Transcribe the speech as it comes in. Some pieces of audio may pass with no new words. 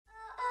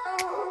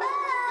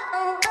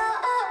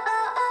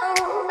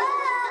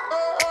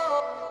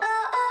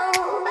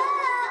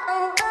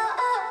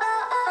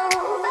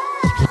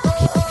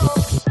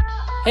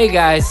Hey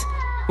guys,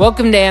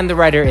 welcome to And the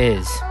Writer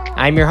Is.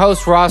 I'm your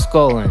host, Ross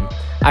Golan.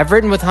 I've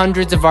written with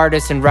hundreds of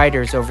artists and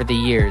writers over the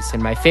years,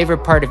 and my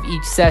favorite part of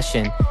each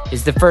session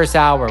is the first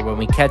hour when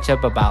we catch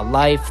up about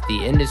life,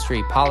 the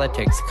industry,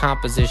 politics,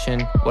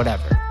 composition,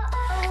 whatever.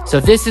 So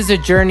this is a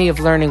journey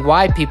of learning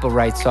why people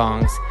write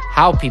songs,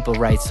 how people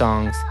write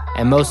songs,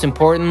 and most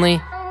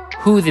importantly,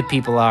 who the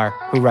people are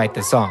who write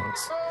the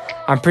songs.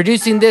 I'm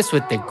producing this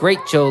with the great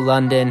Joe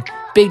London,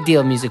 Big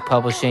Deal Music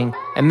Publishing,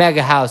 and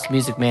Mega House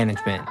Music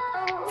Management.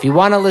 If you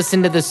want to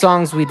listen to the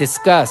songs we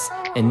discuss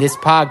in this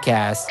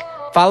podcast,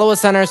 follow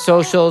us on our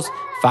socials,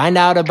 find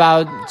out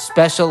about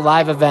special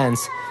live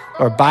events,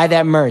 or buy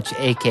that merch,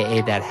 aka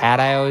that hat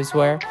I always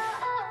wear,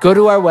 go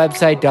to our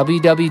website,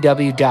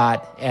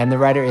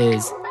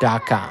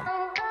 www.andthewriteris.com.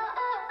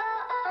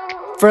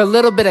 For a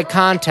little bit of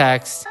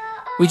context,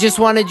 we just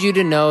wanted you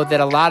to know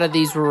that a lot of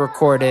these were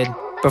recorded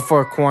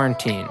before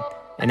quarantine.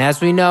 And as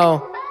we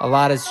know, a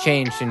lot has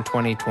changed in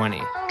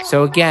 2020.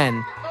 So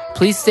again,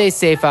 please stay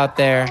safe out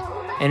there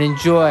and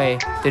enjoy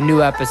the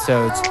new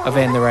episodes of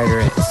And the Writer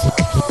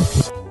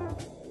Is.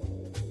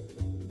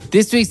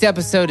 This week's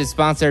episode is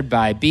sponsored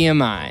by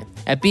BMI.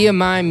 At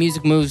BMI,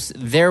 music moves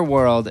their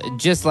world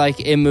just like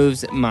it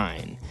moves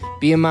mine.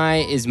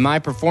 BMI is my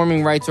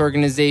performing rights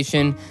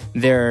organization.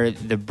 They're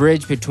the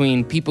bridge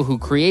between people who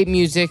create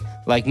music,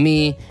 like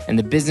me, and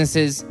the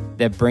businesses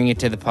that bring it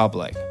to the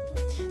public.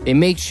 They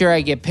make sure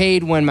I get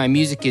paid when my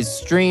music is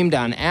streamed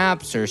on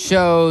apps or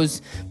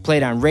shows,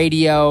 played on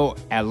radio,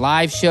 at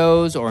live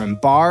shows, or in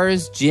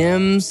bars,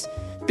 gyms,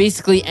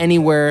 basically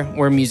anywhere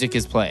where music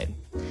is played.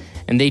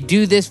 And they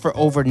do this for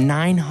over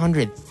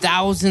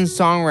 900,000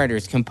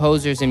 songwriters,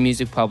 composers, and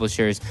music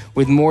publishers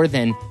with more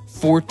than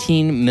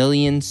 14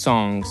 million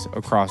songs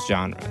across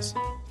genres.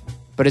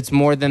 But it's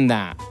more than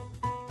that.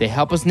 They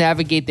help us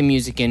navigate the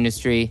music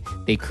industry.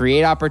 They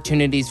create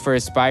opportunities for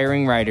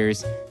aspiring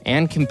writers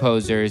and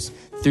composers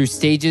through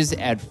stages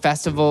at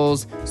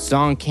festivals,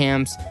 song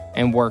camps,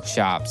 and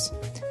workshops.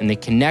 And they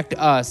connect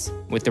us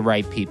with the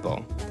right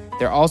people.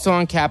 They're also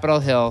on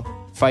Capitol Hill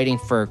fighting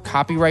for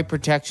copyright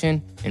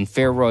protection and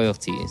fair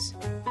royalties.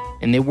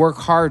 And they work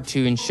hard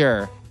to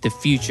ensure the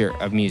future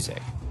of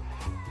music.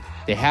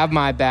 They have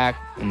my back,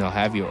 and they'll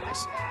have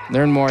yours.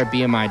 Learn more at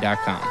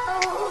BMI.com.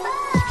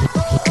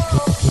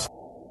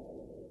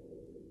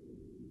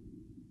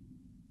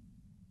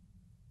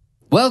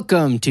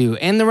 Welcome to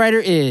And the Writer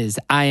Is.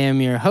 I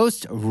am your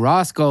host,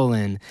 Ross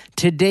Golan.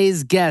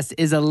 Today's guest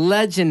is a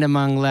legend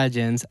among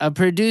legends, a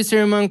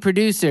producer among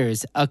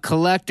producers, a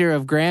collector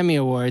of Grammy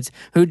Awards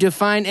who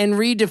define and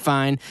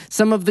redefine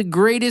some of the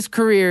greatest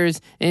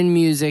careers in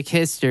music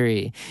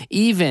history.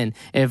 Even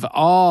if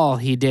all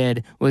he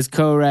did was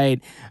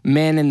co-write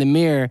Man in the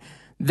Mirror,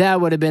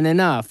 that would have been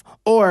enough.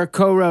 Or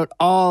co-wrote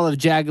all of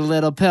Jagged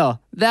Little Pill.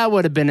 That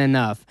would have been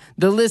enough.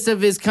 The list of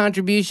his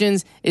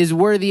contributions is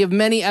worthy of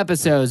many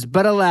episodes,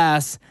 but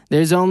alas,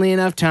 there's only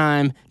enough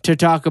time to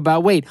talk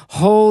about,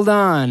 hold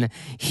on.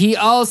 He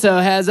also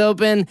has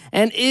opened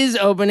and is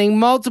opening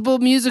multiple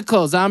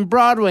musicals on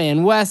Broadway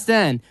and West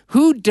End.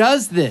 Who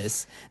does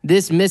this?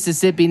 This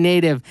Mississippi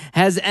native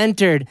has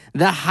entered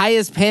the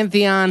highest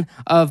pantheon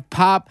of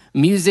pop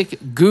music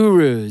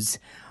gurus.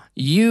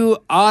 You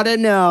ought to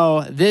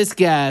know this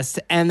guest,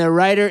 and the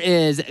writer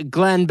is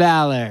Glen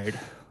Ballard.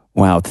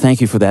 Wow, thank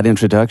you for that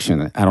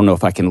introduction. I don't know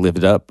if I can live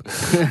it up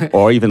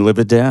or even live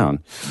it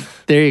down.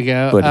 There you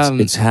go. But I'm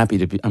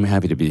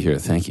happy to be here.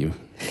 Thank you.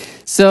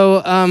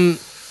 So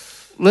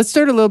let's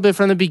start a little bit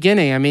from the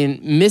beginning. I mean,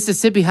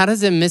 Mississippi, how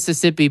does a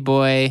Mississippi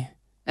boy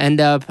end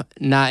up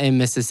not in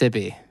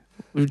Mississippi?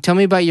 Tell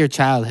me about your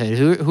childhood.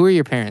 Who are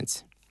your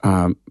parents?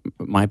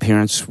 My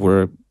parents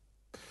were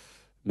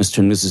Mr.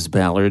 and Mrs.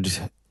 Ballard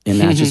in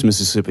Natchez,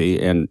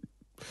 Mississippi, and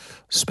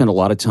spent a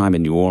lot of time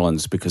in New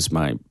Orleans because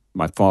my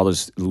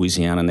father's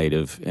Louisiana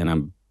native, and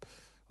I'm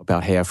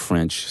about half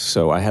French,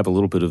 so I have a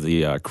little bit of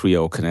the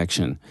Creole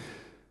connection.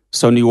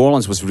 So New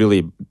Orleans was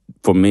really,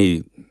 for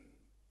me,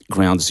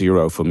 ground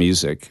zero for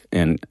music,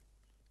 and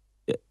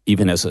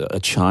even as a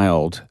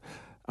child,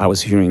 I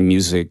was hearing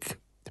music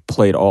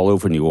played all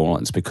over New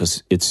Orleans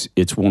because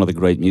it's one of the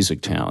great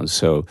music towns.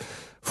 So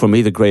for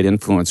me, the great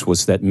influence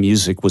was that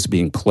music was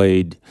being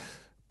played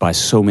by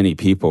so many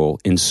people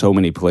in so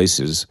many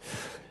places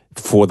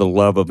for the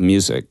love of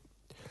music.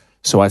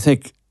 So I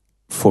think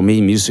for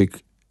me,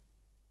 music,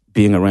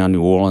 being around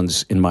New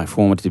Orleans in my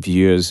formative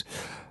years,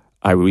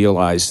 I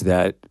realized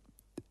that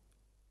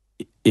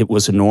it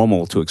was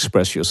normal to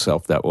express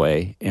yourself that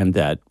way, and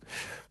that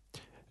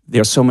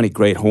there are so many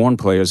great horn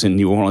players in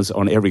New Orleans.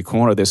 On every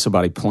corner, there's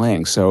somebody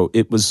playing. So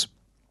it was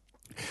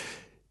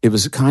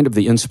kind of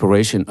the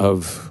inspiration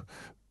of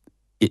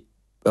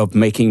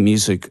making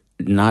music,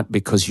 not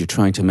because you're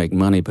trying to make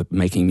money, but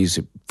making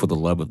music for the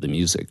love of the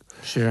music.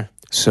 Sure.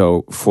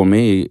 So for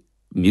me,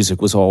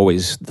 music was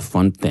always the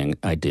fun thing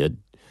I did.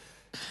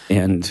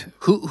 And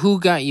who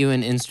got you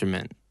an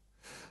instrument?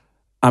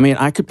 I mean,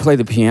 I could play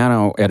the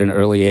piano at an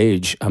early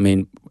age. I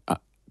mean,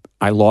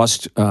 I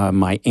lost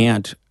my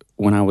aunt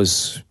when I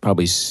was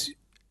probably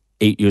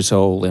 8 years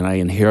old, and I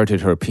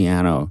inherited her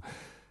piano.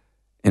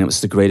 And it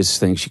was the greatest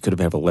thing she could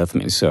have ever left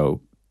me.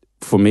 So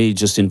for me,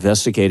 just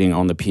investigating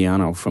on the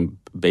piano from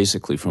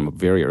a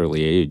very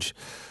early age.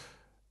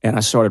 And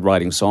I started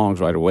writing songs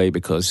right away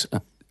because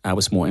I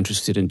was more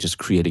interested in just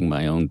creating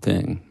my own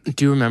thing.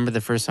 Do you remember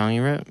the first song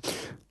you wrote?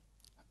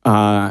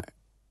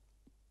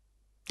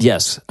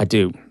 Yes, I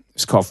do.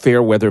 It's called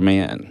Fair Weather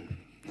Man.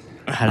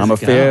 I'm a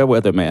fair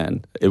weather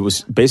man. It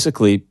was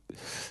basically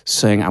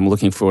saying I'm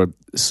looking for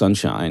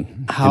sunshine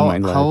in my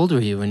life. How old were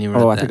you when you wrote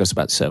that? I think I was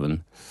about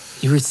 7.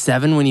 You were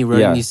 7 when you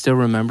wrote it and you still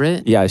remember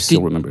it? Yeah, I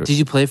still remember it. Did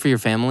you play for your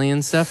family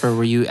and stuff, or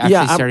were you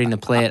actually starting to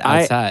play it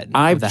outside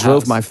I of the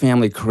drove house? my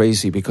family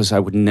crazy because I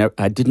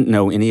didn't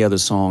know any other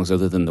songs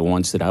other than the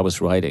ones that I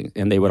was writing.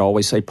 And they would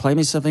always say, play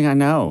me something I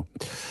know.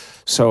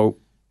 So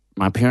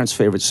my parents'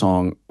 favorite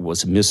song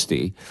was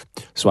Misty.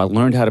 So I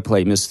learned how to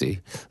play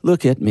Misty.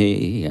 Look at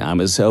me, I'm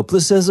as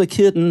helpless as a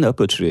kitten up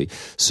a tree.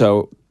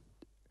 So,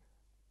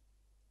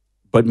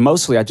 but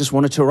mostly I just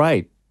wanted to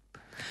write.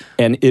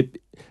 And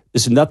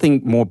there's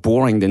nothing more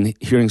boring than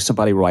hearing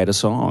somebody write a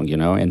song, you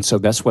know? And so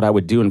that's what I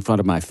would do in front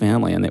of my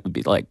family, and it would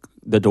be like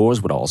the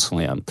doors would all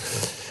slam.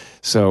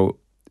 So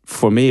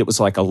for me, it was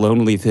like a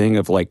lonely thing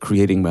of like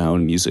creating my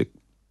own music.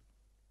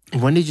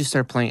 When did you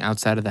start playing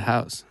outside of the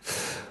house?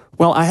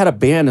 Well, I had a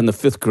band in the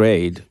 5th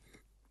grade,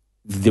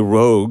 the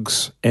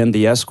Rogues and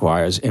the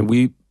Esquires, and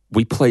we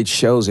played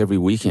shows every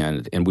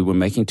weekend, and we were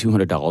making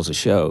 $200 a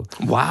show.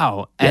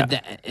 Wow. At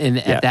that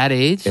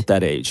age? At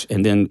that age.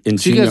 And then in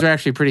so you guys were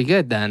actually pretty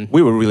good then.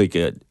 We were really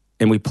good.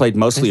 And we played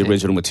mostly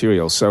original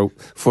material. So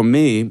for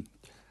me,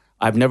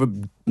 I've never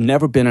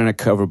been in a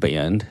cover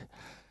band.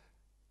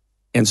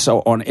 And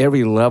so on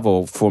every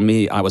level, for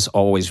me, I was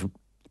always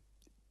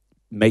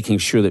making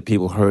sure that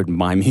people heard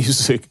my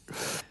music.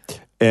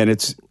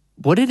 And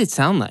what did it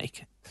sound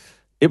like?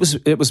 It was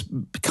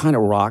kind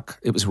of rock.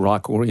 It was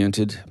rock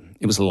oriented.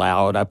 It was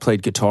loud. I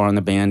played guitar in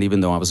the band,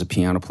 even though I was a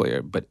piano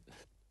player. But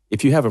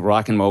if you have a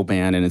rock and roll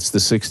band and it's the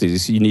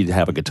 60s, you need to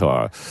have a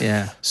guitar.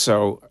 Yeah.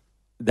 So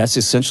that's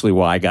essentially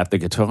why I got the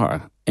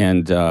guitar.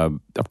 And,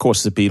 of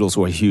course, the Beatles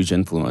were a huge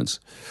influence.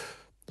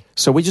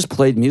 So we just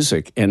played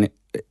music. And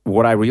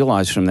what I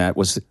realized from that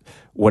was that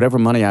whatever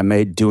money I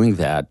made doing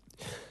that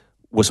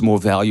was more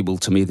valuable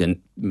to me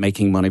than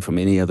making money from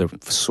any other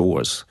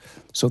source.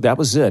 So that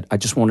was it. I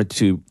just wanted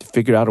to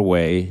figure out a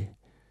way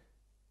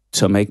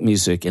to make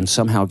music and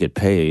somehow get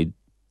paid.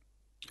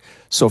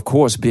 So, of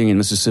course, being in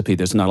Mississippi,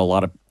 there's not a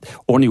lot of,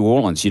 or New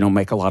Orleans, you don't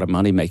make a lot of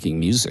money making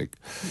music.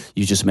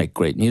 You just make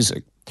great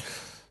music.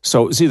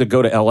 So it was either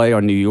go to L.A.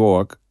 or New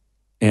York,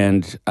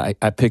 and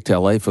I picked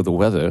L.A. for the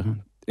weather,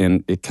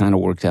 and it kind of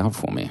worked out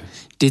for me.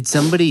 Did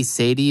somebody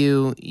say to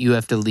you, you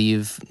have to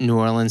leave New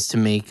Orleans to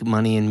make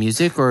money in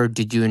music, or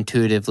did you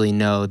intuitively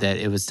know that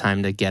it was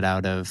time to get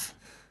out of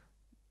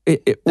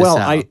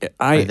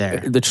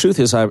the truth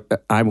is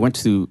I went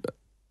to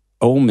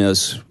Ole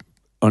Miss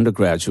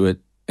undergraduate,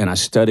 and I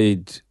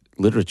studied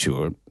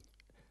literature,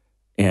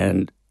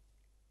 and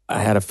I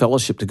had a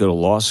fellowship to go to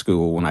law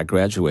school when I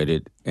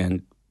graduated,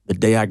 and the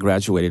day I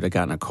graduated, I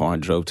got in a car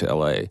and drove to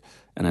L.A.,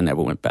 and I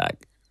never went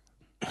back.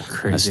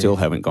 Crazy. I still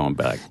haven't gone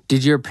back.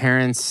 Did your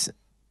parents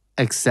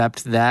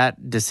accept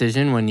that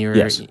decision when you were,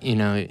 yes.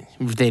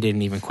 They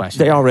didn't even question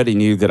They it? already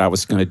knew that I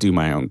was going to do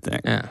my own thing.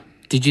 Yeah.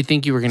 Did you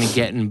think you were going to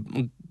get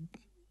in...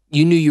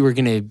 You knew you were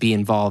going to be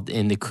involved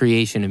in the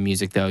creation of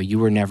music, though. You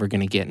were never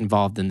going to get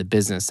involved in the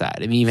business side.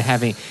 I mean, even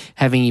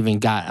having even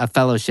got a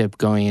fellowship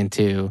going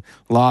into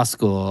law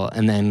school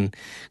and then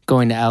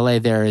going to LA,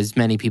 there is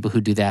many people who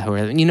do that who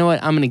are, you know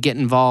what, I'm going to get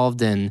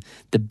involved in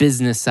the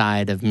business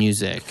side of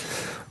music.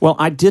 Well,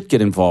 I did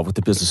get involved with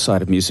the business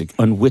side of music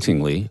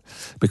unwittingly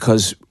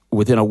because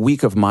within a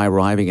week of my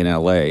arriving in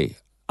LA,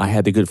 I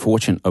had the good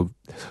fortune of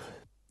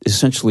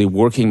essentially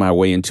working my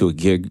way into a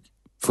gig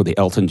for the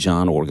Elton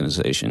John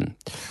organization.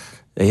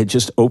 They had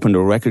just opened a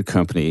record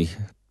company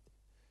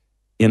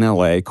in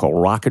L.A. called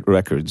Rocket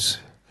Records,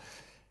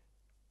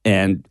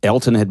 and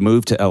Elton had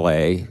moved to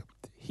L.A.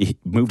 He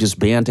moved his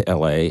band to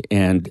L.A.,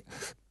 and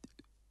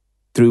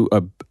through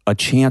a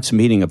chance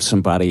meeting of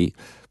somebody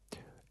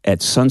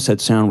at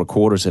Sunset Sound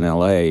Recorders in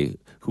L.A.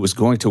 who was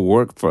going to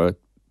work for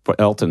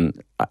Elton,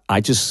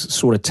 I just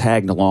sort of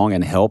tagged along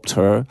and helped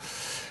her.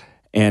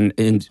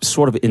 And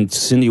sort of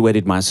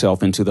insinuated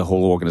myself into the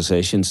whole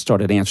organization,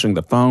 started answering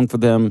the phone for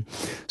them,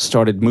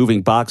 started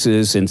moving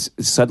boxes, and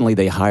suddenly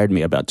they hired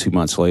me about 2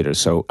 months later.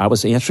 So I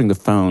was answering the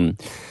phone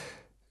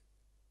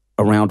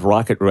around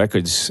Rocket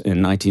Records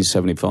in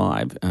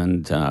 1975.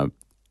 And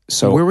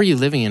so... Where were you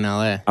living in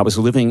L.A.? I was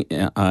living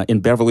in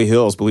Beverly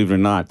Hills, believe it or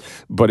not,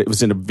 but it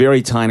was in a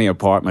very tiny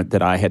apartment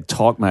that I had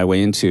talked my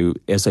way into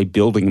as a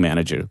building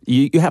manager.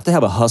 You have to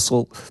have a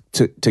hustle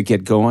to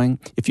get going.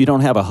 If you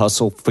don't have a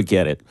hustle,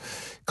 forget it,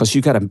 because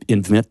you got to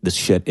invent this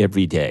shit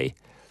every day,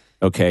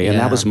 okay? And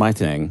that was my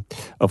thing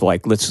of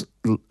like,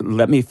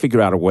 let me figure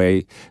out a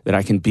way that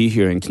I can be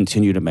here and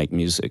continue to make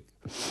music.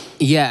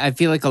 Yeah, I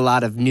feel like a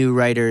lot of new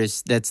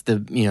writers, that's the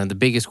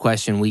biggest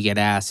question we get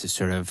asked is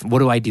sort of, what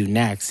do I do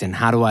next and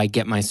how do I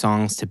get my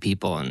songs to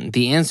people? And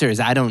the answer is,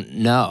 I don't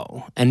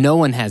know. And no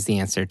one has the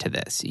answer to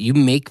this. You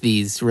make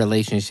these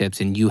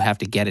relationships and you have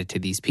to get it to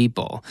these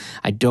people.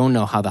 I don't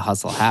know how the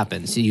hustle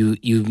happens.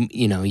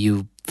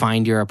 You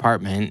find your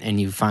apartment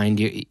and you find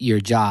your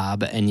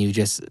job and you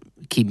just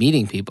keep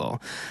meeting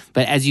people.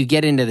 But as you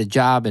get into the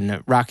job and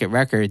at Rocket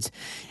Records,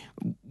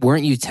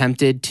 weren't you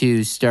tempted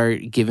to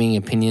start giving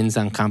opinions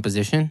on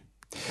composition?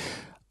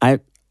 I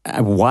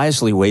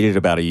wisely waited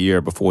about a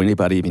year before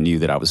anybody even knew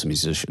that I was a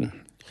musician.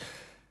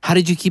 How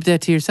did you keep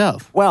that to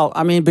yourself? Well,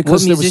 I mean,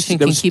 because there was too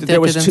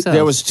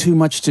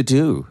much to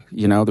do.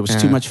 There was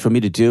too much for me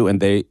to do,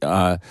 and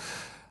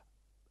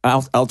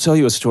I'll tell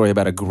you a story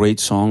about a great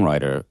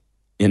songwriter.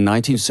 In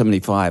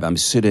 1975, I'm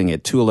sitting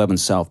at 211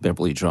 South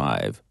Beverly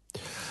Drive,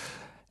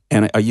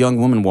 and a young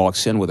woman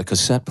walks in with a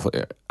cassette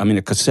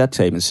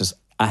tape, and says,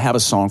 I have a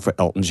song for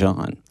Elton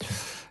John.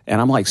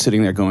 And I'm like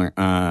sitting there going,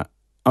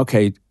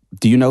 okay,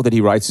 do you know that he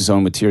writes his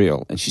own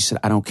material? And she said,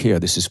 I don't care.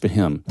 This is for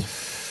him.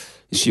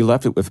 She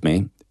left it with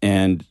me,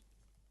 and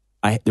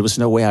there was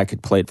no way I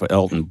could play it for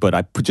Elton, but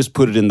I just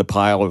put it in the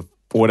pile of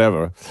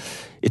whatever.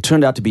 It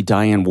turned out to be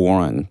Diane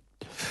Warren,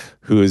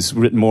 who has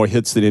written more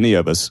hits than any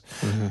of us.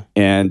 Mm-hmm.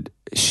 And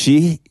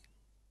she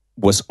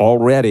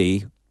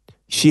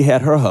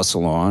had her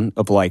hustle on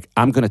of like,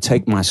 I'm going to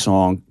take my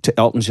song to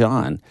Elton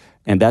John.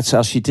 And that's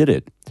how she did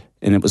it.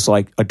 And it was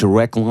like a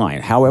direct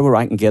line, however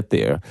I can get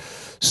there.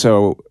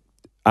 So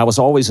I was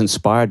always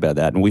inspired by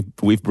that. And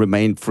we've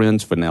remained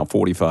friends for now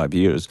 45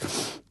 years.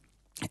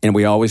 And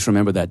we always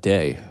remember that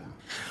day.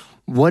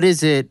 What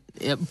is it,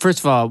 first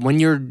of all, when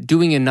you're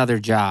doing another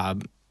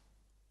job,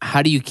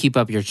 how do you keep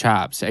up your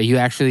chops? Are you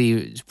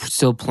actually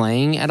still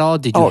playing at all?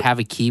 Did you have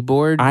a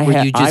keyboard? I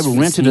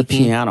rented a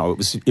piano.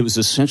 It was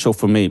essential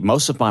for me.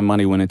 Most of my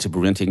money went into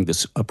renting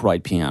this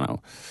upright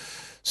piano.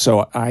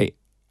 So I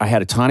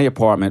had a tiny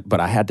apartment, but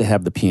I had to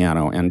have the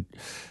piano. And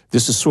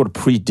this is sort of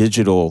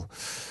pre-digital,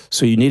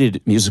 so you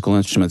needed musical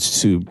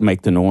instruments to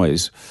make the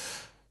noise.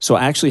 So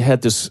I actually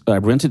I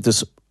rented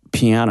this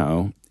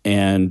piano,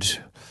 and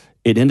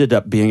it ended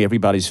up being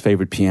everybody's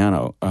favorite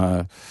piano.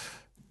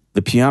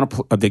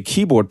 The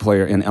keyboard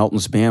player in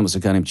Elton's band was a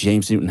guy named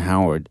James Newton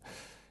Howard.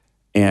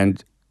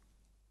 And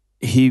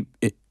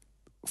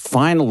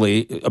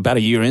finally, about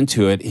a year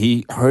into it,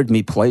 he heard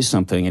me play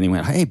something, and he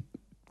went, hey,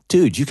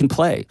 dude, you can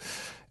play.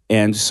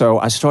 And so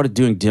I started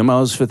doing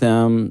demos for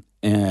them,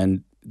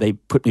 and they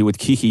put me with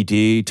Kiki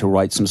D to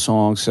write some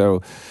songs.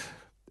 So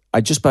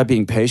just by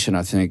being patient,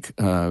 I think.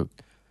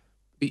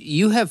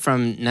 You have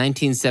from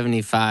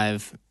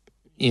 1975,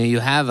 you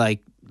have like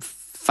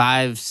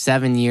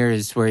 5-7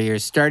 years where you're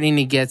starting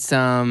to get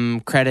some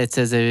credits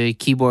as a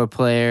keyboard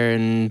player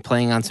and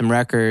playing on some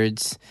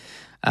records.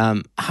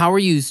 How are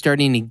you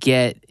starting to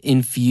get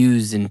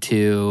infused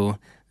into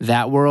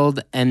that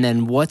world? And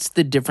then what's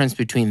the difference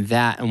between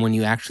that and when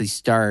you actually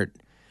start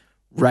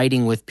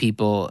writing with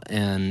people?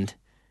 And,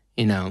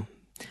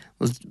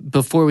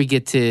 before we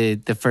get to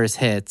the first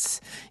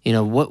hits,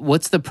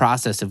 what's the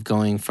process of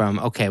going from,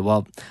 okay,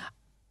 well,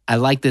 I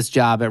like this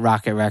job at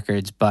Rocket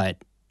Records, but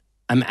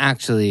I'm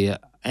actually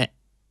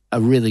a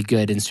really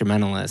good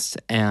instrumentalist,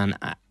 and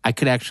I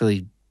could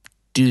actually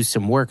do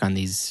some work on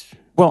these.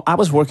 Well, I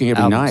was working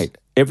every night.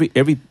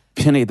 Every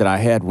penny that I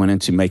had went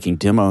into making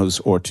demos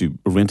or to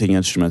renting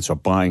instruments or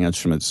buying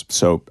instruments.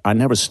 So I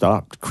never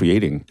stopped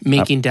creating.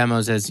 Making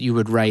demos as you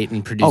would write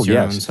and produce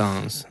your own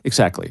songs.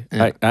 Exactly.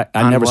 Yeah.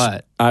 I never.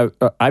 What?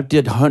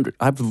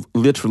 I've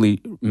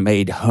literally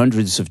made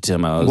hundreds of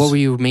demos. What were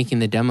you making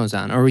the demos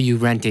on, or were you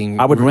renting?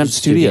 I would rent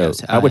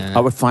studios. I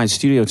would find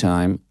studio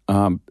time.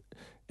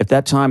 At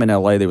that time in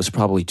LA, there was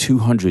probably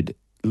 200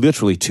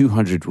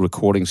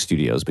 recording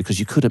studios because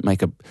you couldn't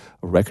make a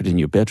record in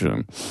your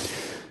bedroom.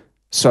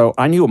 So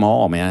I knew them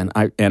all, man.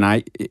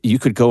 You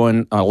could go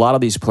in a lot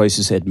of these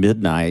places at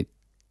midnight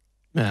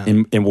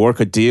and work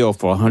a deal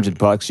for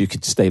 $100. You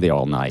could stay there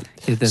all night.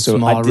 The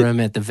small room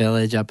at the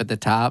Village up at the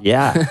top.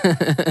 Yeah.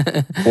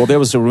 Well, there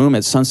was a room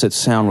at Sunset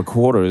Sound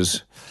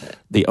Recorders.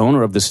 The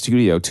owner of the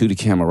studio, Tutti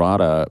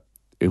Camerata,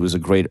 it was a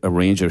great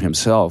arranger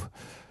himself,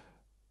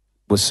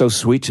 was so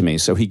sweet to me.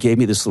 So he gave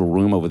me this little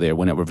room over there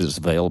whenever it was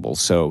available.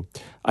 So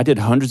I did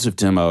hundreds of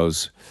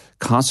demos,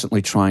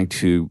 constantly trying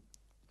to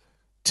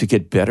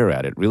get better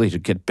at it, really, to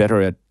get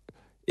better at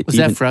it. Was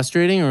that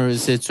frustrating, or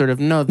is it sort of,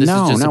 this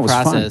is just a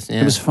process?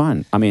 Yeah. It was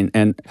fun. I mean,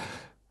 and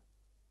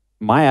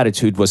my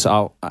attitude was,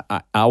 I'll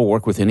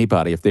work with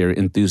anybody. If they're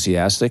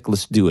enthusiastic,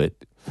 let's do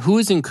it. Who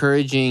is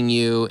encouraging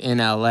you in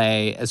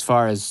LA as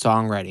far as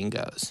songwriting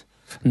goes?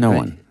 No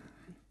one.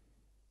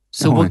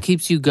 So what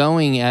keeps you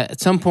going?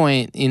 At some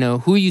point,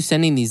 who are you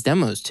sending these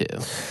demos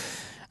to?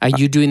 Are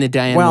you doing the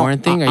Diane Warren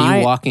thing? Are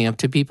you walking up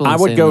to people? I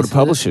would go to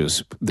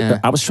publishers. Yeah.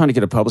 I was trying to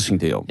get a publishing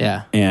deal.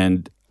 Yeah.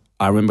 And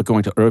I remember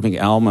going to Irving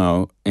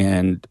Almo,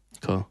 and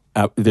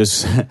there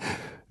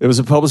was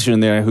a publisher in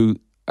there who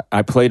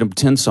I played him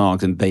 10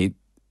 songs, and they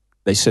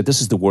they said,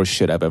 "This is the worst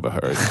shit I've ever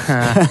heard."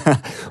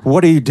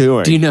 What are you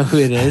doing? Do you know who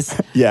it is?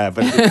 Yeah,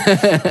 but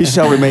he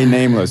shall remain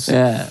nameless.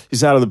 Yeah.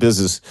 He's out of the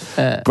business.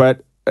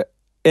 But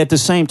at the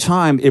same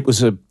time, it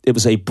was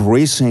a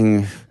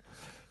bracing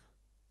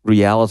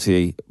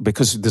reality,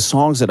 because the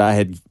songs that I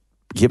had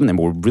given them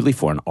were really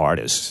for an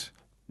artist,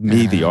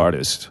 me, the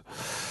artist.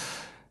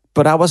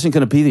 But I wasn't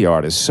going to be the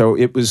artist. So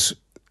it was,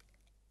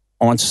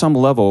 on some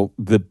level,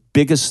 the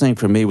biggest thing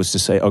for me was to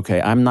say,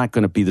 okay, I'm not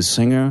going to be the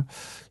singer,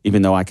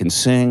 even though I can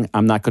sing.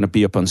 I'm not going to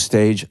be up on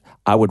stage.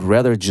 I would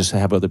rather just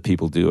have other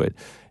people do it.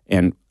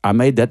 And I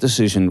made that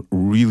decision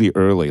really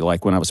early,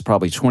 like when I was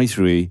probably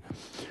 23,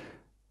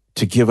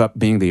 to give up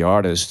being the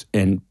artist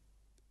and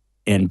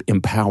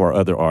empower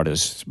other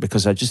artists,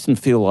 because I just didn't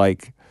feel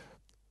like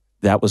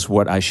that was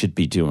what I should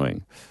be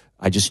doing.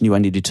 I just knew I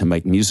needed to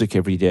make music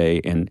every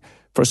day. And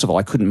first of all,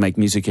 I couldn't make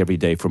music every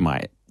day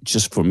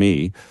just for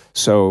me.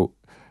 So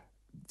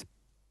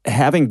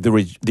having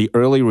the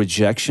early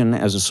rejection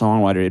as a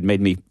songwriter, it made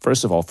me,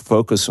 first of all,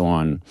 focus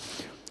on,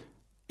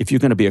 if you're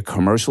going to be a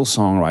commercial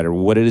songwriter,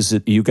 what it is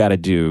that you got to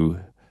do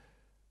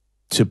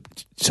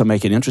to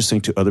make it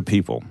interesting to other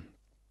people.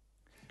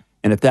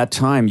 And at that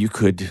time, you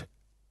could,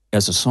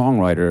 as a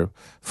songwriter,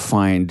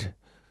 find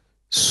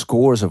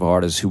scores of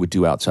artists who would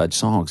do outside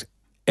songs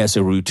as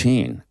a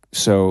routine.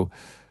 So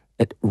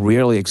it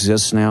rarely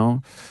exists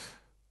now.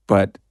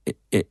 But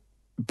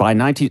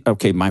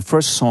my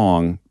first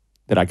song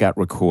that I got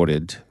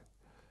recorded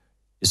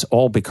is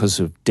all because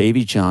of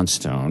Davy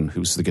Johnstone,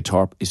 who's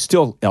is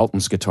still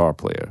Elton's guitar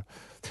player.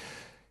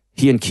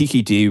 He and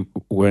Kiki D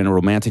were in a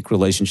romantic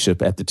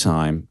relationship at the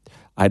time.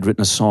 I'd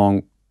written a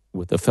song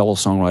with a fellow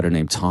songwriter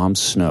named Tom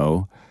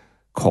Snow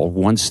called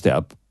One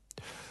Step,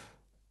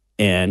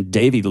 and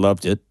Davey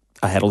loved it.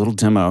 I had a little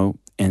demo,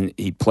 and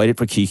he played it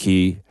for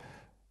Kiki.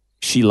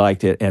 She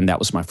liked it, and that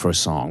was my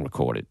first song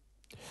recorded.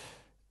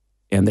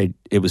 And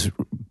it was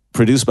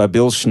produced by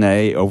Bill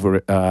Schnee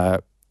over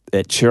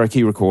at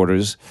Cherokee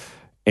Recorders,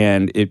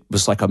 and it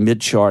was like a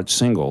mid-chart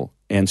single.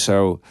 And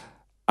so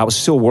I was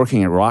still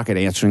working at Rocket,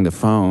 answering the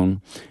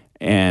phone,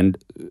 and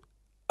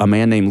a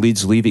man named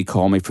Leeds Levy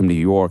called me from New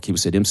York. He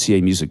was at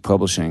MCA Music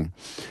Publishing,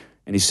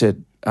 and he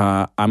said,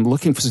 I'm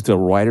looking for the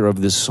writer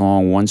of this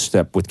song, One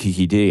Step, with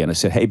Kiki D. And I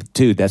said, hey,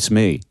 dude, that's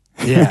me.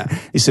 Yeah.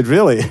 He said,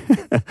 really?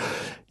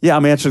 Yeah,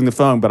 I'm answering the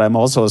phone, but I'm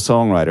also a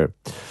songwriter.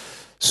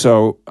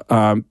 So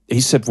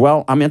he said,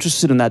 well, I'm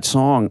interested in that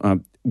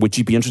song. Would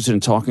you be interested in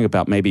talking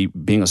about maybe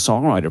being a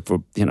songwriter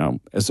for,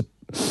 as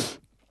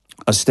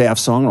a staff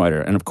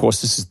songwriter? And of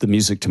course, this is the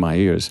music to my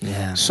ears.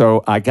 Yeah.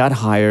 So I got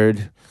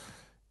hired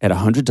at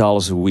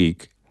 $100 a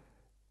week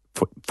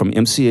from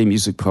MCA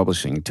Music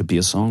Publishing to be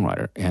a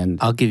songwriter. And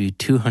I'll give you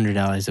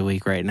 $200 a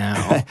week right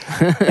now.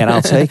 And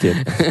I'll take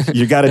it.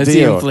 You got a That's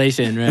deal. the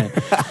inflation, right?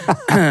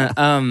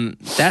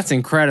 That's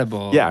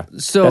incredible. Yeah,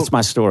 so that's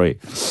my story.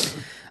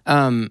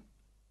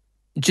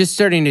 Just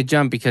starting to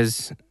jump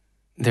because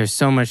there's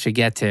so much to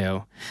get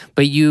to.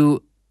 But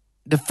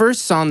the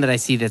first song that I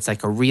see that's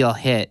like a real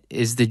hit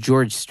is the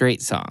George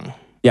Strait song.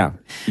 Yeah,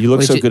 You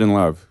Look So Good in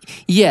Love.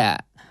 Yeah.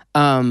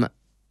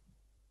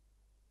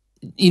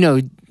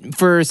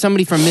 For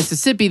somebody from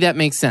Mississippi, that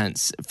makes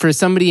sense. For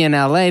somebody in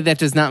LA, that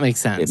does not make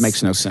sense. It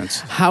makes no sense.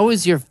 How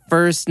is your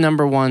first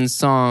number one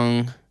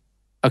song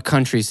a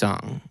country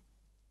song?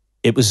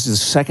 It was the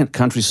second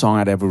country song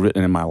I'd ever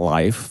written in my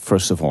life,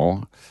 first of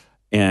all.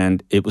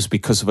 And it was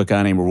because of a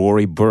guy named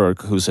Rory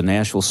Burke, who's a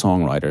Nashville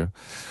songwriter.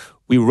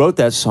 We wrote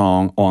that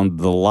song on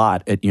the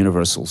lot at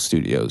Universal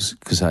Studios,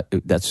 because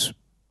that's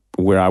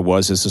where I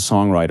was as a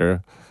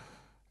songwriter.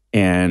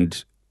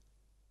 And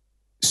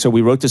so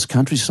we wrote this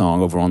country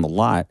song over on the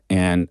lot,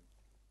 and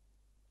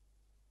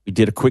we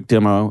did a quick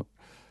demo.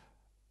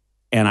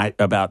 And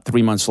about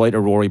 3 months later,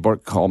 Rory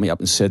Burke called me up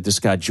and said, this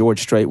guy George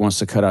Strait wants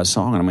to cut our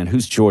song. And I mean,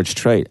 who's George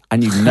Strait? I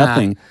knew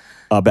nothing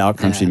about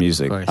country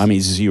music. I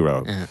mean,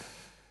 zero. Yeah.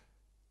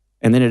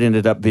 And then it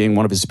ended up being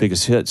one of his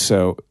biggest hits.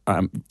 So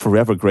I'm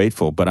forever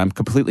grateful, but I'm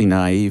completely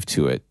naive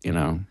to it.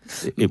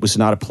 It was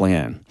not a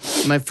plan.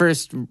 My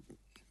first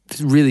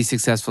really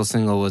successful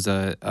single was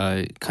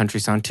a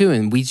country song too,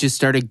 and we just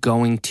started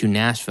going to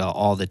Nashville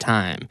all the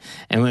time,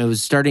 and it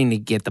was starting to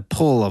get the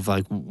pull of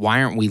like,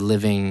 why aren't we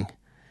living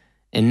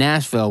in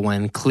Nashville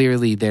when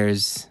clearly there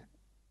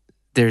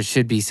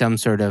should be some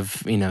sort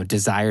of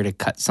desire to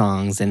cut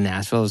songs in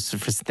Nashville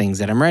for things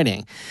that I'm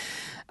writing.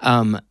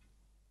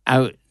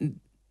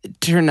 It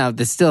turned out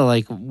that still,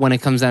 like, when it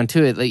comes down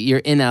to it, like, you're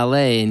in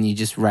LA and you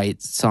just write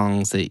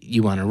songs that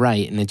you want to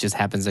write, and it just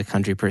happens a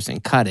country person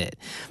cut it.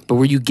 But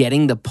were you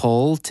getting the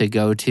pull to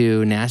go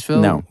to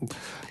Nashville? No.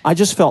 I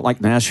just felt like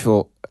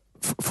Nashville,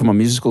 from a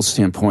musical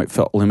standpoint,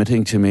 felt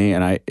limiting to me,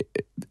 and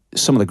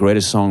some of the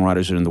greatest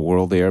songwriters are in the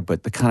world there,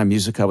 but the kind of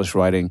music I was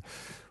writing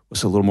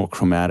was a little more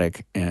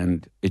chromatic,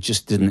 and it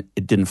just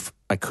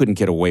I couldn't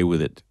get away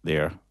with it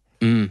there.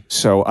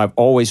 So I've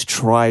always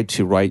tried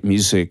to write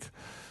music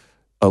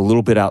a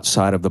little bit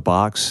outside of the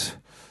box.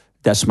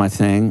 That's my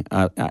thing.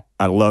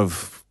 I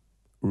love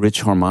rich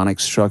harmonic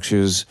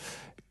structures,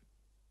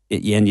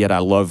 and yet I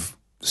love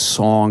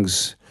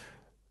songs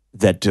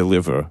that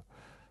deliver.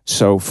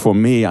 So for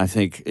me, I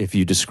think if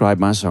you describe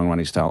my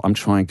songwriting style, I'm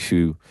trying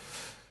to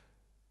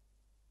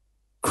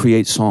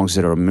create songs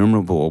that are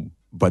memorable,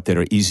 but that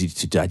are easy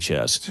to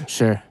digest.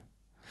 Sure.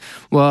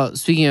 Well,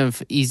 speaking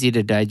of easy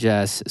to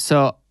digest,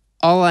 so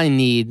All I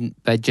Need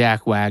by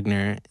Jack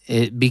Wagner,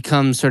 it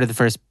becomes sort of the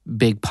first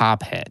big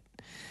pop hit.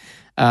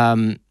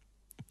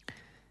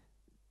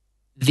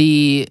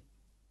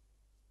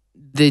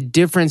 The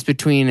difference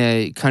between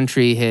a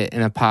country hit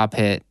and a pop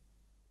hit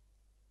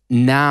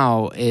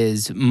now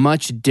is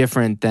much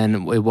different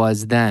than it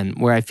was then,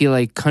 where I feel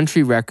like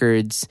country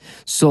records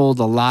sold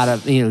a lot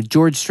of,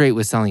 George Strait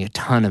was selling a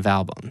ton of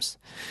albums.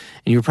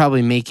 And you were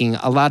probably making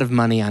a lot of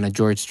money on a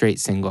George Strait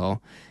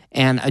single.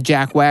 And a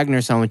Jack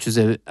Wagner song, which was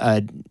a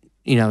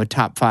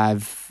top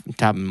 5,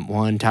 top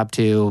 1, top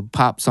 2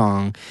 pop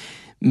song,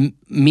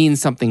 means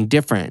something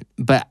different.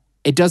 But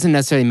it doesn't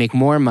necessarily make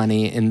more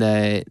money in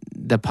the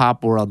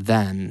pop world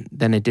then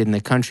than it did in the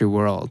country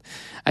world.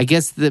 I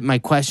guess that my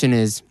question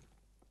is,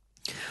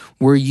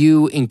 were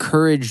you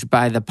encouraged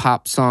by the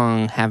pop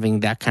song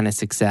having that kind of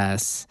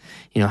success?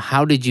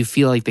 How did you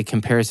feel like the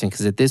comparison?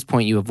 Because at this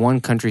point, you have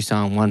one country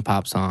song, one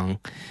pop song.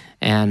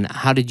 And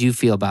how did you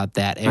feel about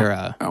that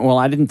era? Well,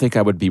 I didn't think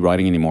I would be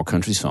writing any more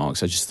country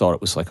songs. I just thought it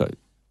was like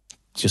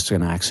just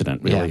an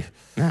accident, really.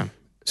 Yeah.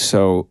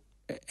 So,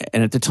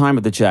 and at the time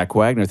of the Jack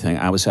Wagner thing,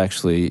 I was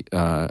actually,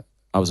 I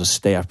was a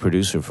staff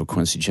producer for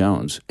Quincy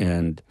Jones.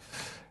 And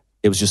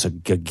it was just a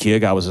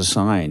gig I was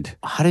assigned.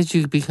 How did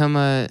you become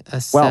a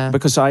staff? Well,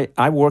 because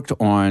I worked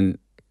on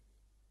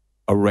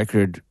a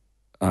record,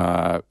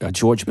 a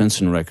George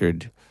Benson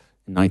record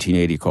in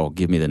 1980 called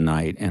Give Me the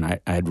Night. And I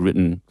had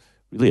written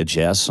really a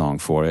jazz song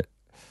for it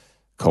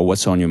called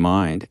What's on Your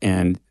Mind.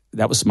 And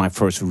that was my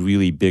first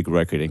really big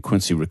record, and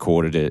Quincy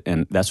recorded it.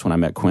 And that's when I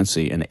met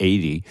Quincy in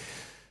 80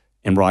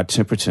 and Rod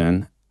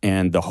Temperton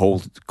and the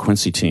whole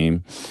Quincy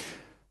team.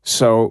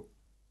 So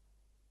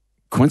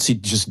Quincy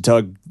just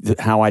dug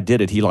how I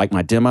did it. He liked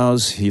my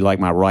demos. He liked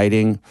my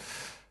writing.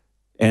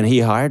 And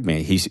he hired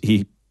me.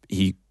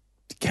 He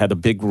had a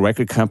big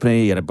record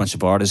company. He had a bunch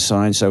of artists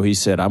signed. So he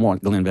said, I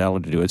want Glen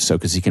Ballard to do it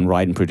because he can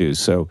write and produce.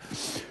 So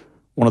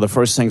one of the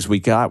first things we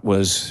got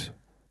was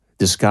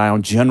this guy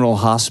on General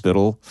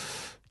Hospital,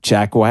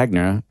 Jack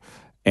Wagner,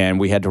 and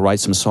we had to write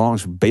some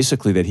songs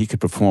basically that he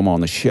could perform on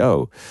the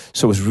show.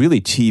 So it was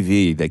really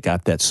TV that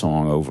got that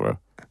song over.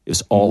 It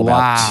was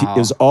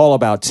all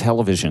about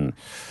television.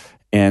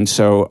 And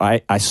so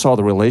I saw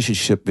the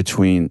relationship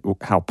between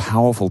how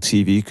powerful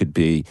TV could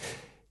be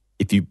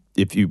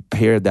if you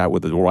paired that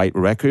with the right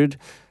record,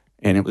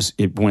 and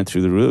it went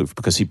through the roof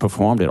because he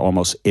performed it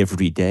almost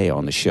every day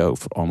on the show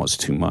for almost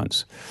 2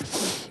 months.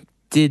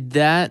 Did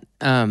that,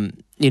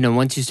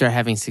 once you start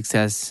having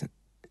success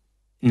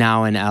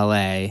now in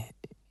LA,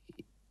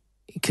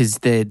 because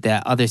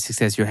the other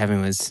success you're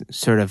having was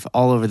sort of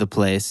all over the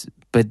place,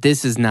 but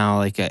this is now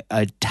like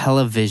a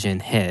television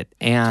hit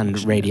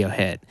and radio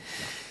hit.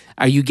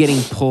 Are you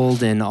getting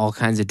pulled in all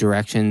kinds of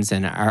directions,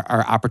 and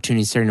are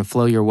opportunities starting to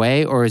flow your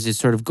way, or is it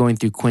sort of going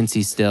through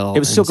Quincy still? It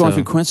was still going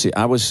through Quincy.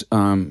 I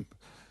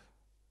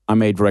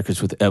made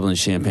records with Evelyn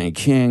Champagne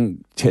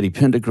King, Teddy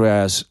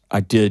Pendergrass.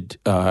 I did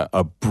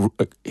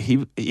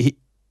he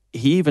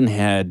even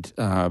had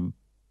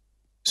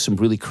some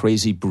really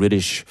crazy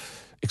British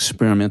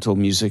experimental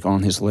music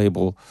on his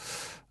label.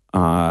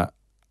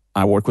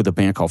 I worked with a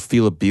band called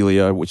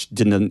Philophilia, which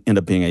didn't end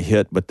up being a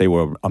hit, but they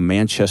were a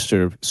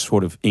Manchester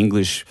sort of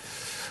English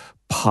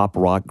pop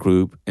rock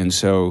group. And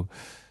so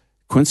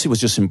Quincy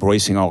was just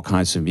embracing all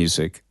kinds of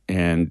music,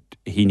 and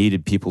he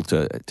needed people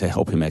to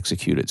help him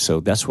execute it. So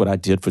that's what I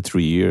did for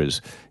 3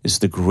 years. It's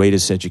the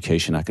greatest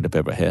education I could have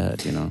ever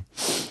had,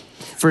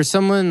 For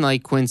someone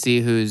like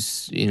Quincy,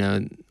 who's,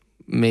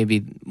 maybe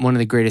one of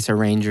the greatest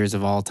arrangers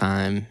of all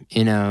time,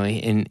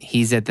 and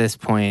he's at this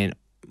point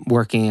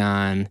working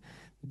on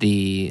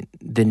the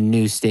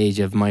new stage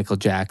of Michael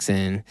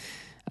Jackson.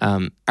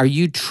 Are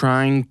you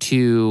trying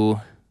to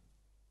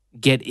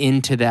get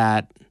into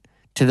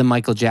the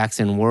Michael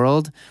Jackson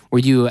world? Were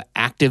you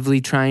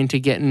actively trying to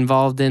get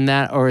involved in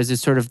that, or is it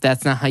sort of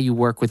that's not how you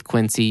work with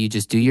Quincy? You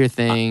just do your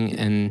thing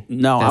and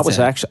no. I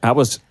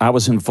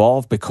was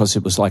involved because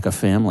it was like a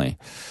family.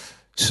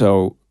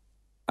 So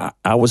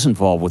I was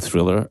involved with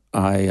Thriller.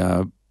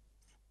 I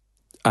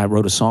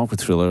wrote a song for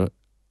Thriller,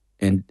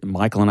 and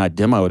Michael and I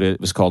demoed it.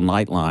 It was called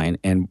Nightline,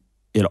 and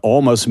it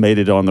almost made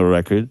it on the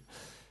record.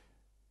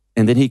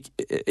 And then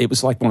it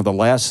was like one of the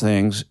last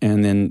things,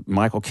 and then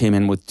Michael came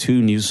in with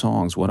 2 new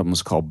songs. One of them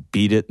was called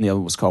Beat It, and the other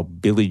was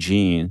called Billie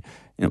Jean. And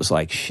it was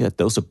like, shit,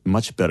 those are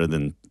much better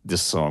than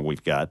this song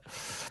we've got.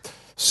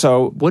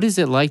 So what is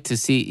it like to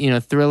see,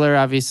 Thriller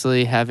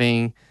obviously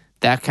having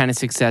that kind of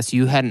success?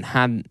 You hadn't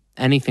had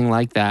anything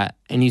like that,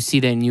 and you see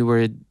that and you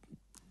were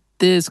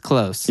this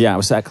close. Yeah, I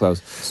was that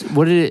close.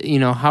 What did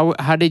it,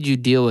 how did you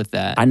deal with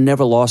that? I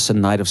never lost a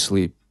night of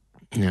sleep.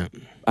 Yeah.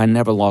 I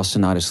never lost a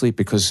night of sleep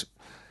because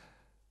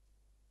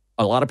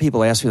a lot of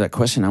people ask me that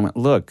question. I went,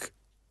 look,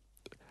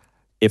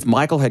 if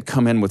Michael had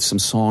come in with some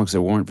songs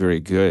that weren't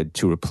very good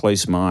to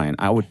replace mine,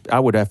 I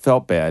would have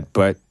felt bad.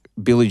 But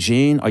Billie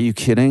Jean, are you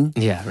kidding?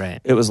 Yeah, right.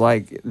 It was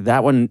like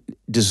that one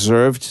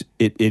deserved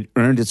it. It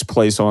earned its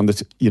place on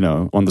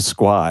the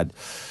squad.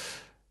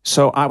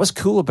 So I was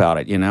cool about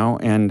it,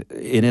 and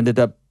it ended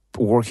up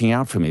working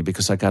out for me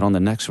because I got on the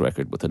next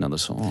record with another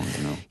song.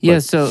 Yeah,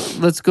 so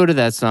let's go to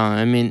that song.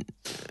 I mean,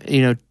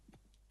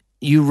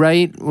 you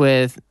write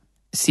with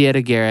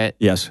Siedah Garrett.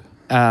 Yes.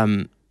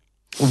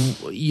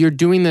 You're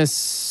doing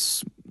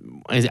this,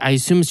 I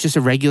assume it's just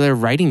a regular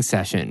writing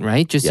session,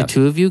 right? Just the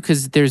two of you?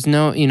 Because there's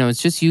no,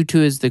 it's just you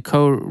two as the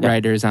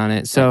co-writers on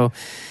it. So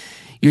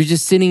you're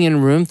just sitting in a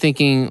room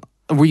thinking,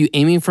 were you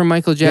aiming for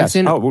Michael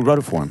Jackson? Yes. Oh, we wrote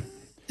it for him.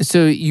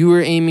 So you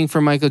were aiming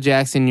for Michael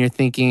Jackson, you're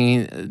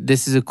thinking,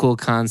 this is a cool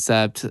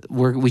concept,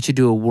 we should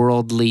do a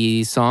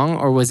worldly song?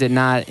 Or was it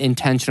not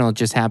intentional, it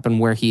just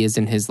happened where he is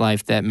in his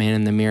life that Man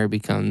in the Mirror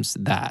becomes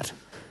that?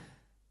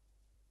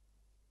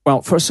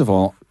 Well, first of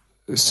all,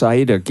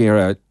 Siedah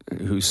Garrett,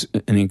 who's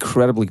an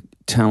incredibly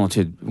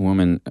talented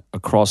woman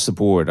across the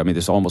board, I mean,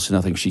 there's almost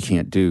nothing she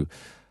can't do.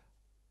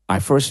 I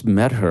first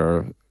met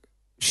her,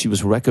 she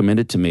was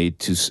recommended to me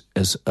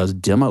as a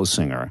demo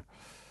singer.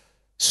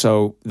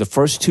 So the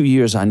first 2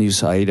 years I knew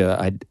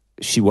Siedah,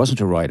 she wasn't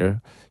a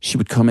writer. She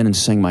would come in and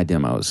sing my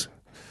demos.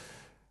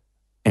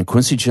 And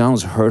Quincy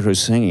Jones heard her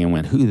singing and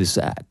went, who is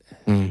that?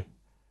 Mm.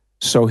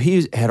 So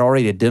he had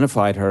already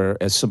identified her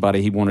as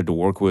somebody he wanted to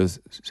work with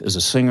as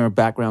a singer,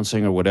 background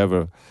singer,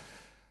 whatever.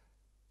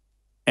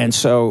 And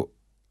so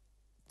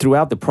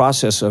throughout the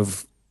process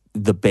of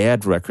the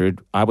Bad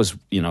record, I was,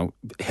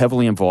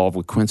 heavily involved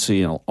with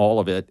Quincy and all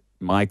of it.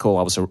 Michael,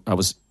 I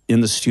was in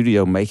the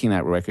studio making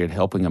that record,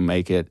 helping him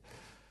make it.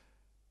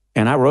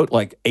 And I wrote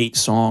like 8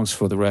 songs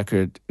for the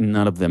record.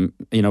 None of them,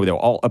 they were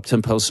all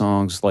up-tempo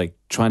songs, like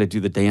trying to do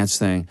the dance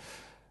thing.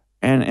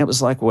 And it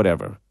was like,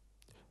 whatever.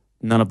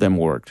 None of them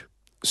worked.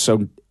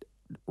 So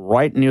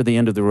right near the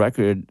end of the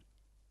record,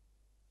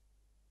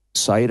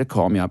 Siedah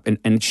called me up.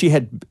 And she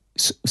had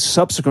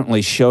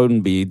subsequently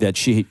shown me that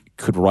she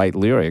could write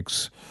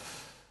lyrics.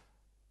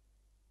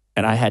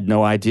 And I had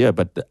no idea,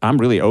 but I'm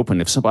really open.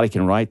 If somebody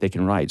can write, they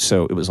can write.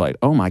 So it was like,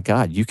 oh my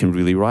God, you can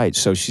really write.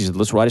 So she said,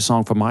 let's write a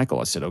song for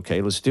Michael. I said,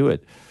 okay, let's do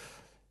it.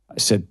 I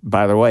said,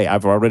 by the way,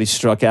 I've already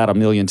struck out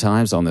 1,000,000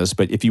 times on this,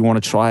 but if you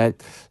want to try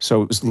it.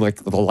 So it was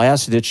like the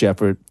last ditch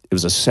effort. It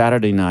was a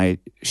Saturday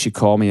night. She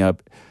called me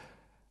up.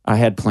 I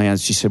had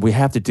plans. She said, we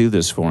have to do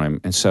this for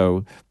him. And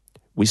so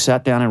we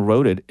sat down and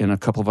wrote it in a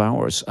couple of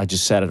hours. I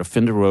just sat at a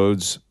Fender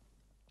Rhodes,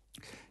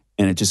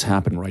 and it just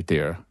happened right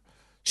there.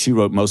 She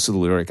wrote most of the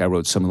lyric. I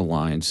wrote some of the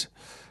lines.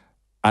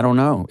 I don't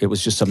know. It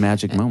was just a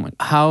magic moment.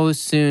 How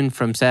soon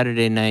from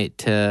Saturday night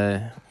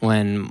to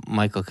when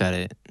Michael cut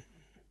it?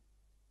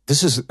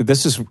 This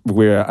is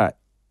where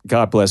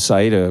God bless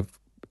Siedah.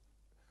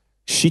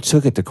 She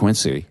took it to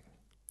Quincy.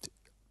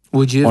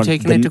 Would you have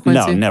taken it to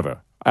Quincy? No,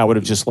 never. I would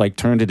have just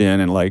turned it in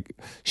and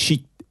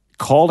she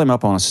called him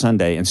up on a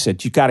Sunday and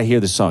said, you got to hear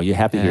the song. You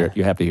have to hear it.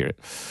 You have to hear it.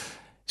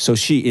 So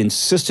she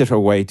insisted her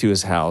way to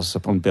his house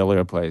up on Bel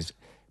Air Place.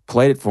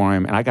 Played it for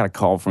him, and I got a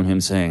call from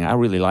him saying, I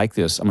really like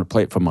this. I'm going to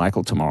play it for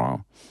Michael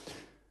tomorrow.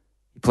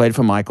 He played it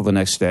for Michael the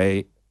next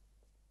day.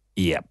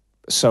 Yep.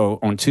 So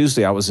on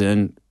Tuesday,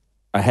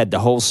 I had the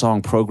whole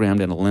song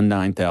programmed in a Lin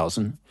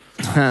 9000.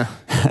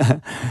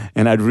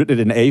 And I'd written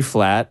it in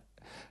A-flat,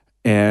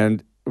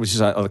 which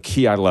is a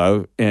key I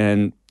love.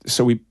 And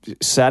so we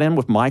sat in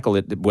with Michael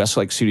at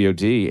Westlake Studio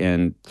D,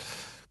 and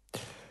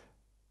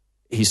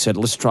he said,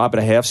 let's drop it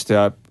a half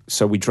step.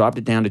 So we dropped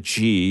it down to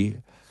G,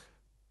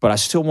 but I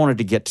still wanted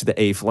to get to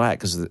the A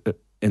flat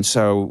and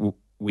so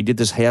we did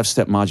this half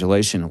step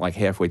modulation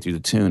halfway through the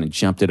tune and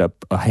jumped it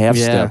up a half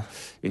step.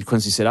 And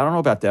Quincy said, I don't know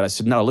about that. I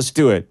said, no, let's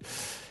do it.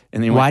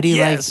 And then why do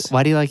you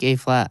like A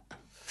flat?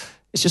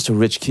 It's just a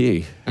rich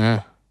key.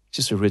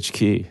 Just a rich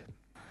key.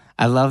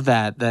 I love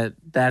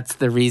that's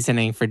the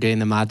reasoning for doing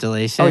the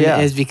modulation. Oh, yeah.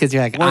 Is because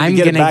you're like, I'm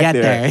going to get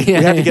there. You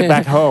have to get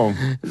back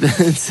home.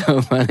 That's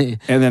so funny.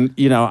 And then,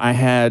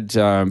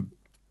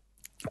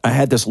 I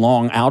had this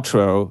long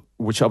outro,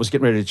 which I was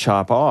getting ready to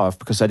chop off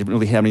because I didn't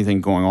really have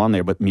anything going on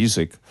there but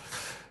music.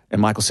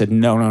 And Michael said,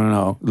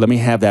 no, let me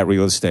have that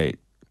real estate.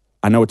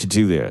 I know what to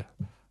do there.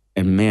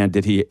 And man,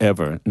 did he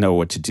ever know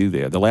what to do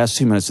there. The last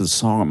 2 minutes of the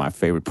song are my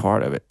favorite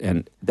part of it.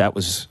 And that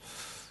was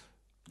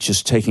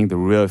just taking the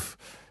riff.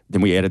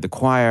 Then we added the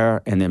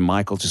choir, and then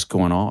Michael just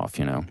going off,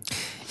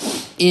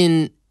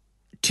 In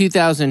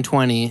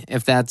 2020,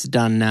 if that's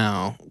done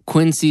now,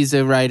 Quincy's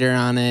a writer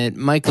on it.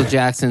 Michael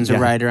Jackson's a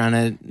writer on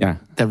it. Yeah.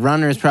 The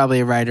Runner's probably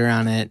a writer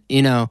on it.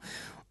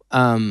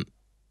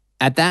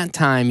 At that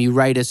time, you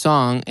write a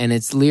song and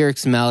it's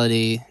lyrics,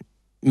 melody,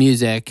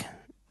 music,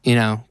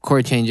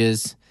 chord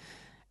changes.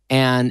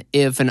 And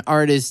if an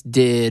artist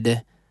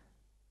did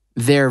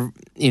their,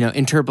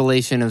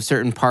 interpolation of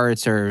certain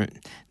parts or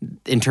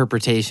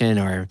interpretation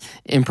or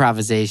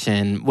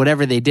improvisation,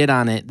 whatever they did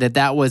on it,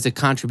 that was a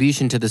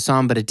contribution to the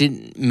song, but it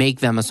didn't make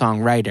them a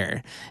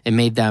songwriter. It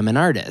made them an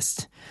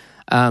artist.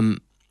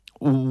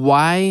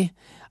 Why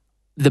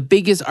the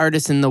biggest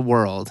artists in the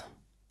world,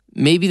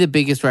 maybe the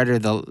biggest writer,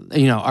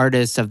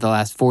 artist of the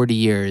last 40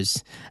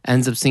 years,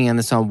 ends up singing on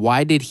the song.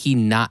 Why did he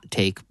not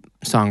take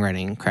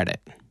songwriting credit?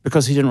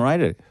 Because he didn't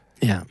write it.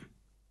 Yeah.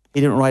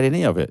 He didn't write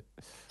any of it.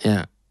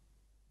 Yeah.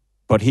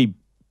 But he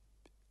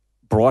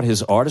brought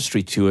his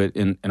artistry to it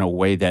in a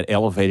way that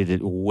elevated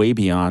it way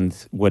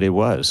beyond what it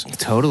was.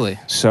 Totally.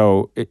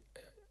 So,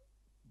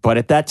 but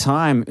at that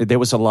time, there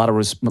was a lot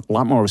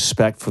more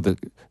respect for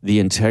the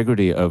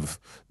integrity of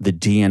the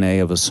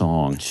DNA of a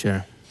song.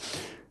 Sure.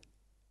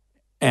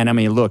 And I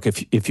mean, look,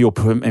 if you'll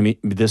put, I mean,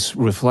 this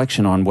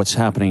reflection on what's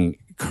happening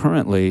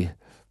currently,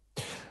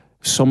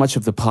 so much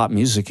of the pop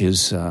music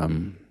is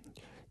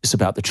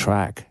about the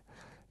track.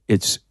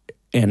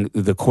 And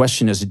the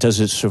question is, does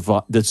it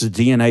survive? Does the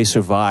DNA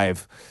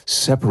survive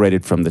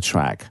separated from the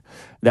track?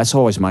 That's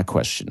always my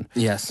question.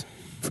 Yes.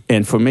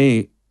 And for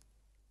me,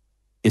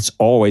 it's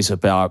always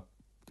about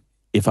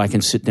if I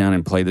can sit down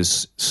and play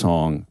this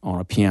song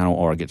on a piano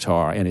or a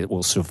guitar and it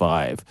will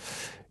survive.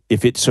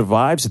 If it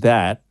survives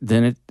that,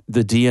 then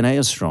the DNA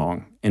is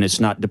strong and it's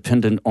not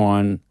dependent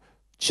on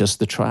just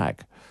the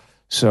track.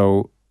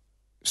 So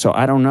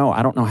I don't know.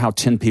 I don't know how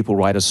 10 people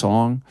write a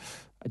song.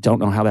 I don't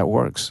know how that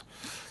works.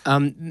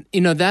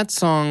 That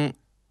song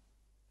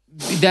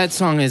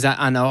is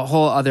on a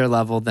whole other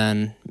level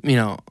than,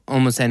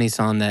 almost any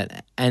song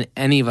that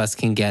any of us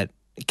can get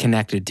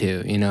connected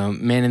to.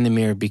 Man in the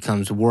Mirror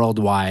becomes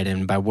worldwide,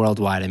 and by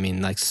worldwide I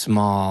mean like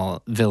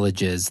small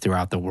villages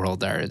throughout the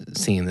world are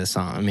singing this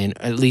song. I mean,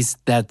 at least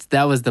that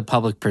was the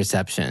public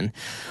perception.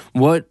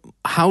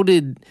 How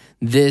did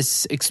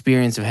this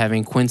experience of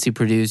having Quincy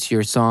produce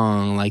your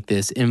song like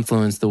this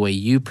influence the way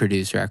you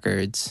produce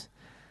records?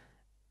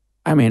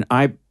 I mean,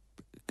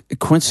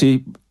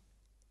 Quincy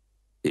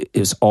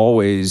is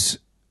always,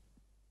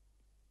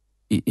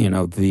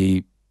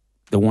 the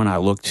one I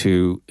look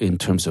to in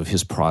terms of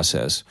his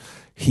process.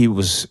 He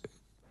was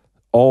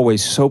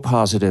always so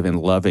positive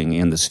and loving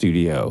in the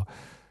studio.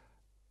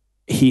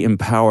 He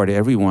empowered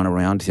everyone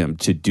around him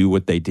to do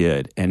what they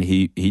did, and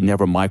he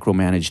never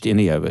micromanaged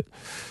any of it.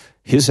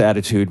 His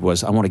attitude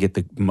was, I want to get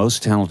the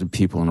most talented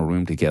people in a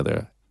room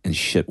together, and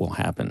shit will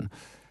happen.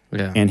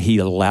 Yeah. And he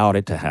allowed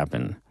it to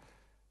happen.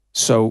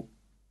 So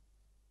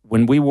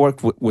when we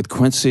worked with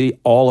Quincy,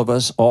 all of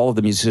us, all of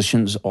the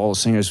musicians, all the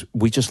singers,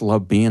 we just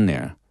loved being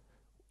there.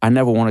 I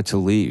never wanted to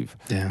leave.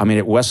 Yeah. I mean,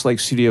 at Westlake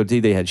Studio D,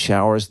 they had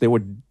showers. There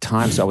were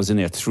times I was in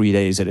there 3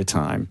 days at a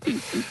time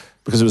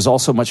because it was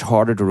also much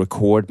harder to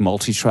record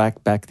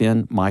multi-track back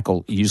then.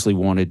 Michael usually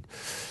wanted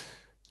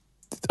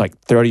like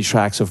 30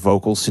 tracks of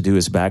vocals to do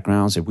his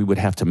backgrounds, and we would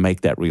have to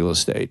make that real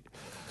estate.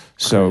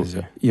 So,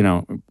 Crazy.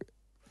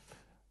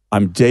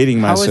 I'm dating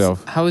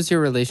myself. How was your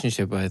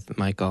relationship with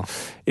Michael?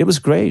 It was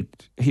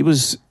great.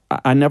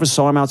 I never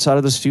saw him outside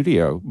of the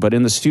studio, but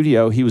in the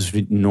studio, he was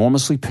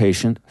enormously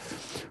patient.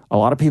 A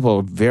lot of people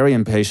are very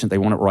impatient. They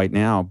want it right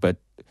now, but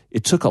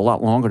it took a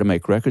lot longer to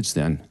make records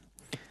then.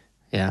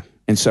 Yeah.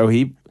 And so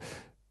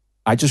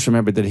I just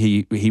remembered that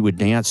he would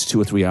dance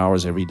 2 or 3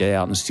 hours every day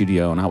out in the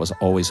studio, and I was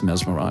always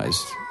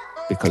mesmerized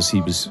because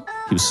he was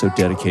so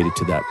dedicated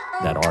to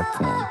that art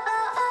form.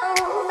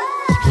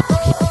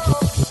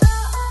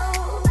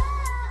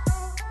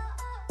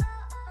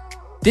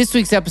 This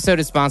week's episode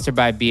is sponsored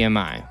by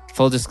BMI.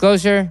 Full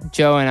disclosure,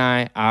 Joe and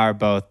I are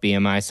both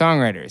BMI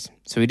songwriters.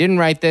 So we didn't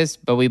write this,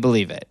 but we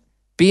believe it.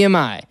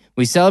 BMI,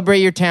 we celebrate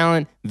your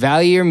talent,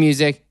 value your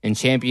music, and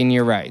champion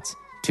your rights.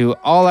 To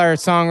all our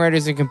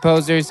songwriters and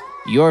composers,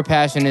 your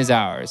passion is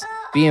ours.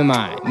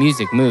 BMI,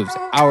 music moves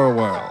our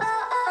world.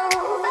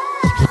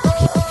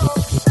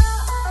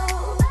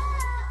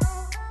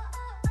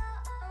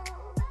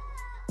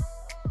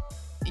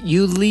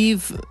 You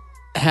leave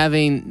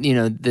having,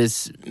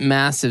 this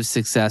massive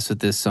success with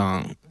this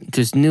song,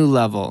 just new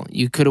level.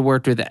 You could have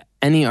worked with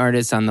any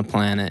artist on the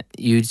planet.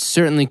 You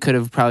certainly could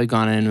have probably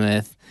gone in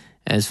with,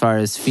 as far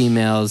as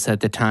females at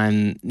the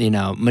time,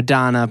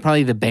 Madonna,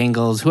 probably the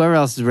Bangles, whoever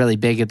else is really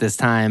big at this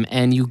time,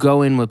 and you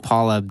go in with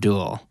Paula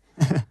Abdul.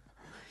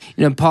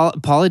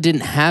 Paula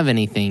didn't have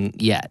anything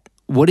yet.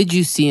 What did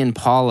you see in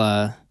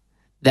Paula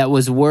that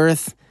was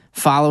worth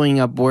following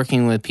up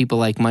working with people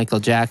like Michael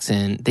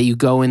Jackson, that you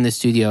go in the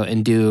studio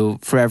and do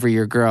Forever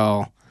Your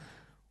Girl?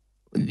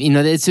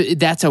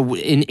 That's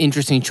an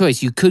interesting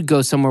choice. You could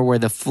go somewhere where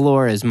the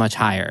floor is much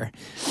higher.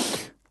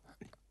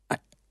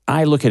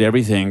 I look at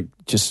everything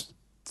just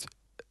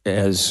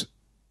as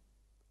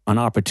an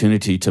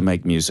opportunity to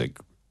make music.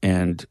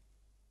 And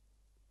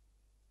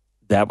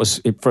that was,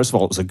 first of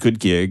all, it was a good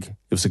gig.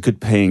 It was a good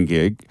paying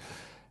gig.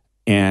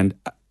 And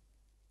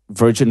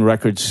Virgin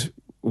Records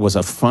was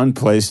a fun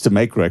place to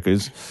make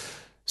records.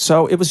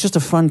 So it was just a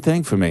fun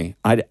thing for me.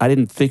 I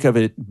didn't think of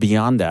it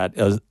beyond that,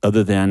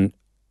 other than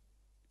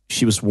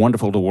she was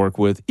wonderful to work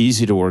with,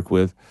 easy to work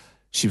with.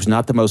 She was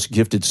not the most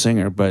gifted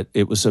singer, but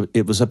it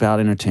was about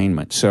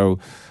entertainment. So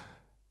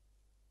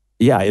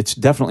yeah, it's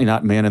definitely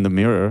not Man in the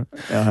Mirror.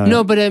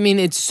 No, but I mean,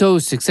 it's so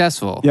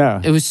successful.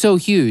 Yeah. It was so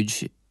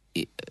huge.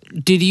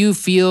 Did you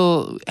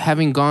feel,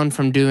 having gone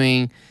from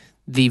doing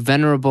the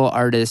venerable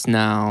artist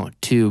now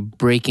to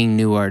breaking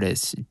new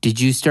artists,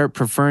 did you start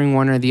preferring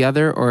one or the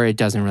other, or it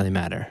doesn't really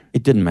matter?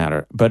 It didn't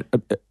matter. But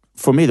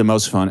for me, the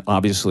most fun,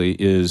 obviously,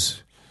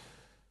 is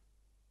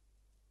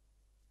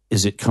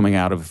it coming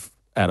out of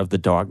the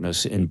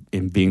darkness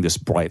and being this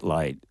bright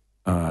light.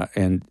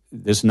 And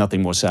there's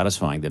nothing more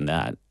satisfying than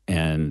that.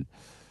 And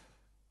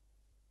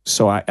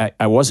so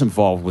I was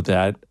involved with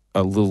that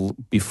a little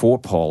before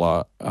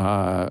Paula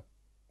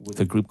with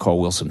a group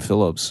called Wilson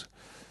Phillips.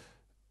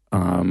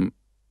 And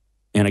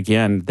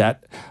again,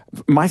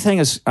 my thing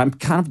is I'm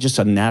kind of just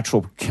a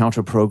natural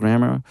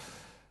counter-programmer.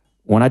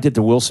 When I did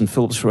the Wilson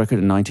Phillips record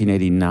in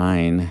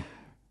 1989,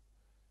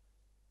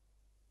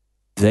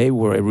 they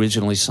were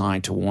originally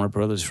signed to Warner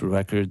Brothers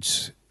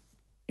Records,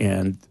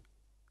 and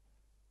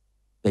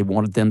they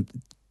wanted them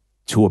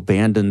to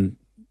abandon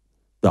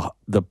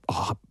the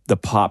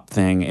pop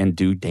thing and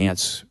do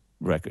dance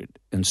record.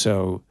 And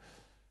so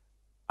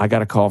I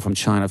got a call from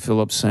China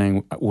Phillips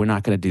saying, we're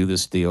not going to do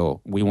this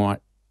deal. We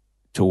want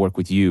to work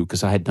with you,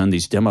 because I had done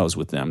these demos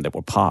with them that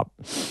were pop.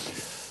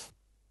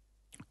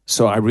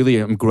 So I really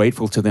am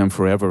grateful to them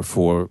forever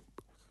for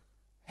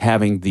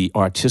having the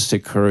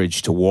artistic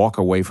courage to walk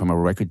away from a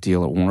record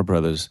deal at Warner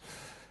Brothers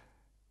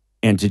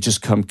and to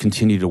just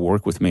continue to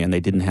work with me, and they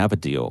didn't have a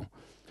deal.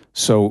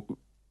 So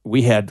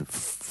we had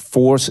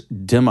 4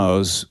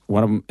 demos.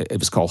 One of them, it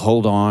was called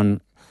Hold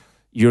On,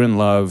 You're in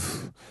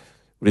Love,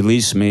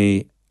 Release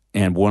Me,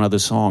 and one other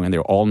song, and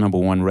they're all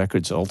 #1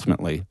 records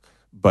ultimately.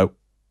 But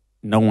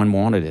no one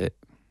wanted it.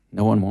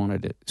 No one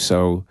wanted it.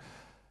 So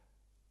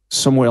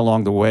somewhere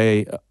along the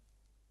way,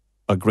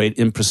 a great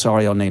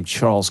impresario named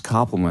Charles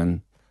Koppelman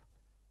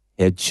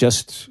had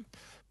just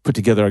put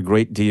together a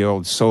great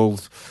deal,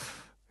 sold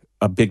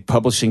a big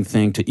publishing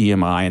thing to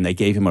EMI, and they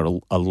gave him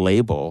a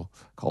label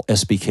called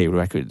SBK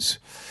Records.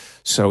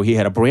 So he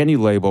had a brand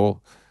new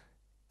label,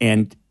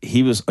 and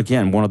he was,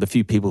 again, one of the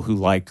few people who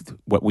liked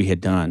what we had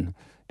done.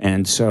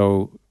 And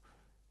so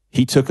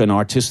he took an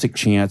artistic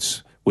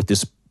chance with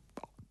this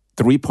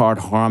 3-part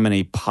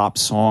harmony pop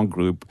song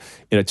group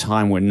at a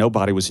time when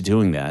nobody was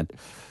doing that.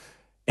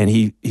 And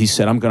he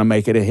said, I'm going to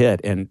make it a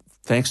hit. And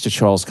thanks to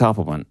Charles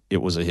Koppelman,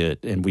 it was a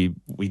hit. And we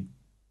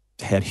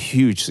had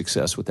huge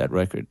success with that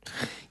record.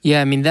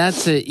 Yeah, I mean,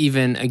 that's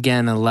even,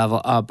 again, a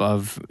level up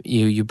of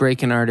you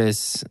break an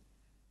artist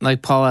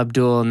like Paula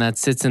Abdul, and that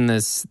sits in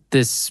this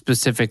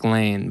specific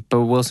lane.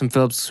 But Wilson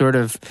Phillips sort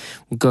of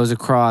goes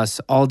across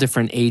all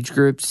different age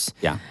groups,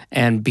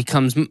 and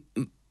becomes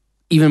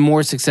even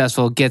more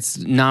successful, gets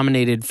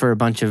nominated for a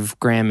bunch of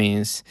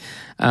Grammys.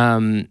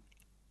 How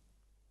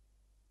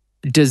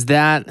did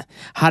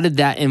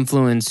that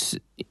influence,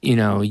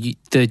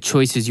 the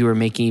choices you were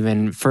making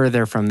even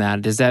further from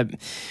that?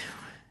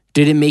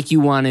 Did it make you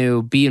want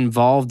to be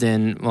involved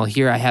in, well,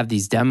 here I have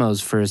these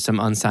demos for some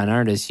unsigned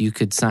artists, you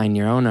could sign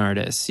your own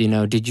artists?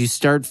 Did you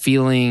start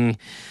feeling,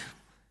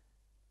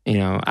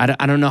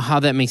 I don't know how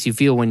that makes you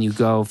feel when you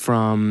go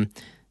from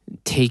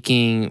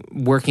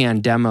working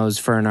on demos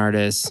for an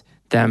artist,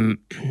 them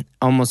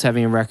almost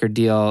having a record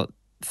deal,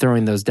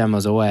 throwing those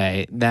demos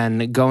away,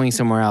 then going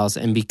somewhere else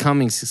and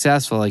becoming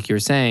successful, like you were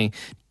saying.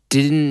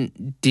 Did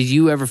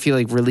you ever feel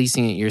like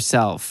releasing it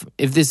yourself?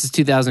 If this is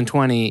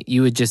 2020,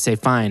 you would just say,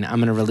 fine, I'm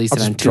going to release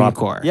it on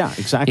TuneCore. Yeah,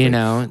 exactly.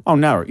 Oh,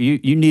 no,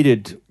 you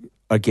needed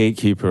a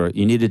gatekeeper.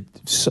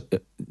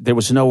 There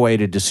was no way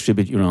to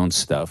distribute your own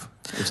stuff.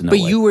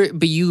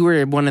 You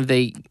were one of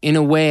the, in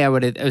a way, I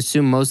would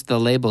assume most of the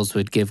labels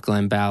would give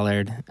Glen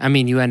Ballard. I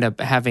mean, you end up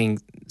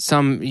having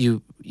some,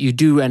 you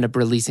do end up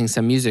releasing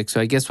some music.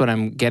 So I guess what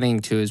I'm getting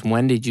to is,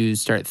 when did you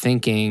start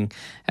thinking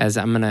as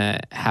I'm going to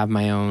have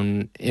my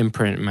own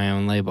imprint, my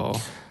own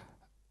label?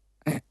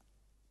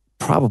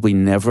 Probably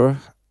never.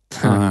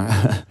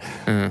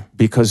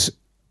 Because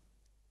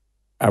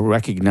I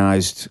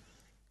recognized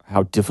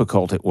how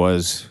difficult it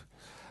was.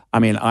 I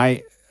mean,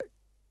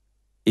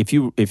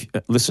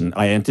 listen,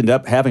 I ended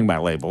up having my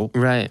label.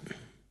 Right.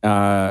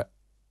 I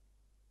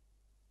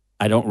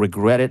don't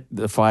regret it,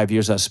 the 5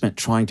 years I spent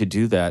trying to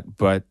do that,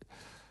 but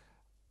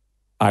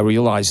I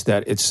realized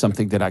that it's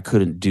something that I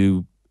couldn't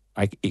do.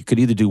 It could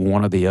either do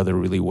one or the other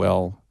really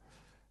well.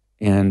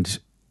 And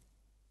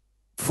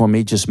for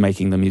me, just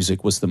making the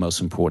music was the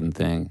most important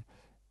thing,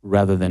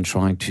 rather than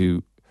trying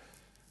to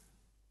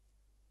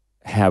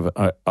have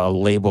a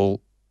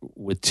label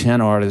with 10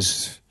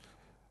 artists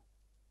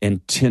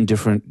and 10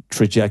 different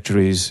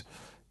trajectories.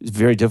 It's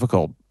very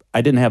difficult.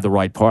 I didn't have the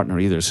right partner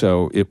either,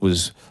 so it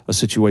was a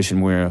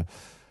situation where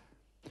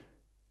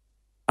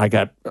I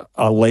got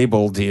a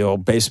label deal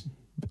based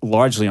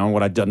largely on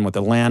what I'd done with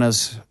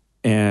Alanis,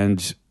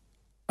 and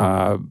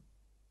I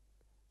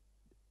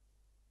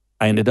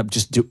ended up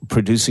just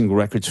producing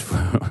records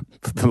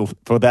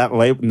for that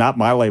label, not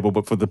my label,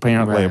 but for the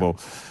parent label.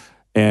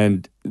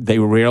 And they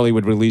rarely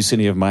would release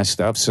any of my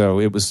stuff,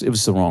 so it was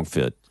the wrong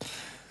fit.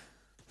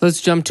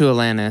 Let's jump to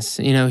Alanis.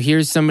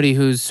 Here's somebody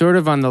who's sort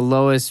of on the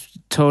lowest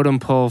totem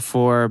pole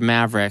for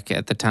Maverick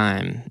at the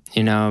time.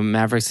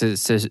 Maverick's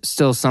is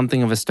still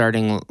something of a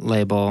starting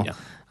label. Yeah.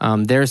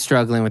 They're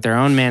struggling with their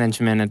own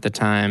management at the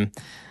time.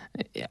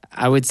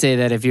 I would say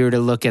that if you were to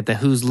look at the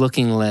Who's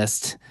Looking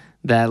list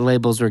that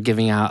labels were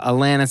giving out,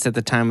 Alanis at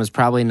the time was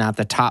probably not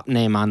the top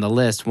name on the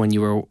list when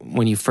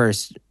you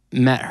first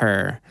met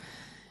her.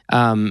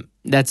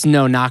 That's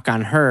no knock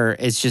on her.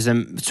 It's just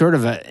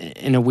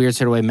in a weird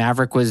sort of way,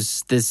 Maverick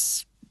was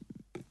this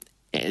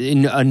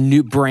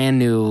brand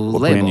new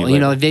label. You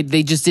know,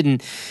 they just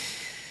didn't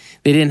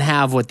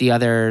have what the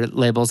other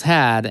labels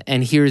had.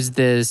 And here's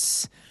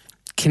this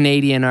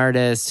Canadian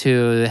artist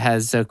who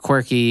has a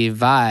quirky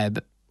vibe.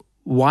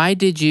 Why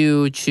did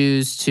you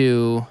choose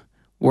to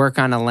work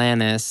on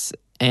Alanis?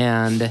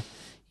 And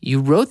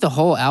you wrote the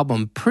whole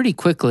album pretty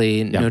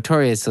quickly,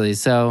 notoriously.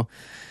 So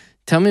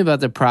tell me about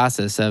the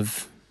process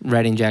of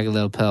writing Jagged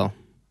Little Pill.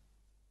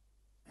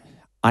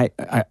 I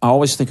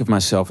always think of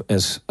myself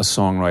as a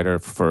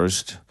songwriter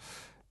first.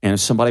 And if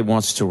somebody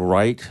wants to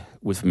write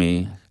with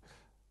me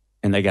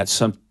and they got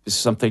some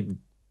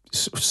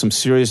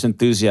serious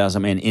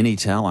enthusiasm and any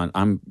talent,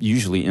 I'm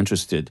usually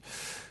interested.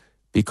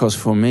 Because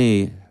for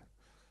me,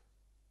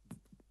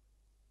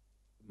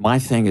 my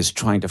thing is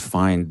trying to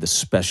find the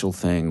special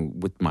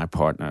thing with my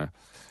partner,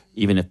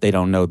 even if they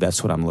don't know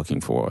that's what I'm looking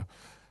for.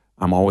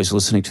 I'm always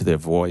listening to their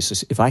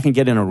voice. If I can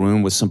get in a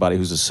room with somebody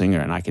who's a singer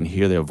and I can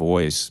hear their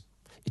voice,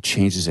 it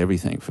changes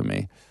everything for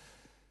me.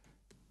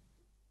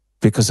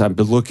 Because I'm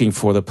looking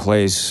for the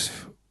place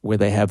where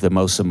they have the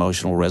most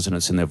emotional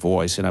resonance in their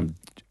voice. And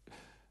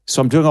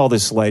I'm doing all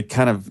this like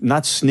kind of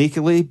not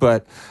sneakily,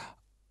 but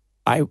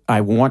I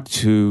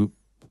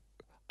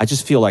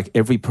just feel like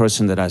every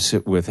person that I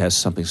sit with has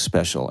something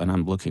special, and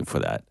I'm looking for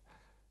that.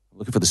 I'm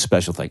looking for the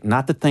special thing,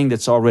 not the thing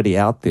that's already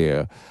out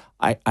there.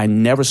 I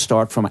never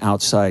start from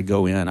outside,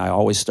 go in. I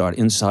always start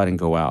inside and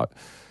go out.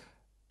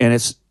 And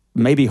it's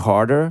maybe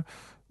harder,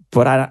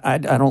 but I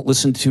don't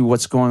listen to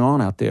what's going on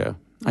out there.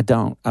 I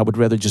don't. I would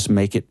rather just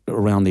make it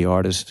around the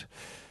artist.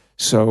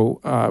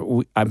 So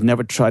I've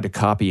never tried to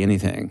copy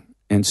anything.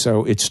 And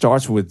so it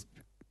starts with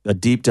a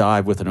deep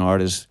dive with an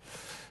artist,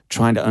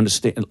 trying to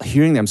understand,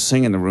 hearing them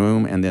sing in the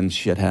room, and then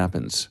shit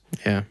happens.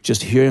 Yeah.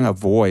 Just hearing a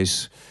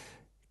voice,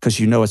 because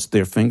you know it's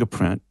their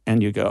fingerprint,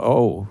 and you go,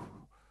 oh,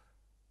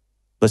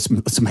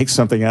 let's make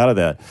something out of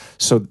that.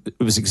 So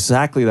it was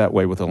exactly that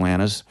way with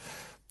Alanis.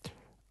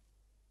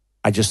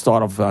 I just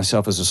thought of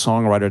myself as a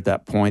songwriter at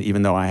that point,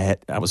 even though I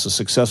was a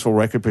successful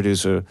record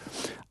producer.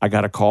 I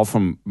got a call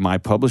from my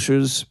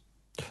publishers,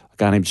 a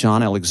guy named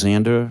John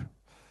Alexander,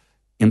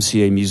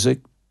 MCA Music,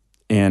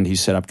 and he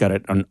said, I've got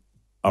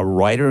a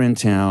writer in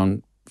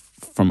town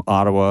from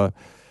Ottawa.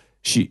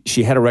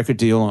 She had a record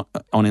deal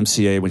on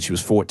MCA when she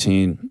was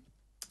 14.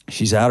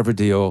 She's out of her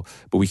deal,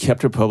 but we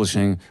kept her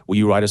publishing. Will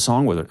you write a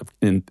song with her?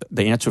 And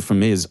the answer from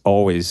me is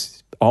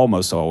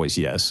almost always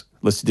yes.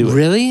 Let's do it.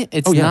 Really?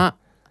 It's not.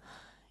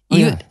 Oh,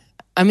 yeah.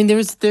 I mean,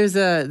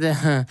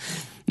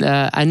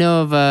 I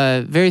know of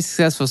a very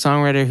successful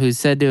songwriter who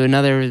said to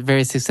another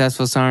very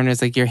successful songwriter,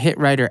 it's like, your hit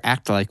writer,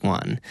 act like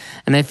one.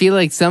 And I feel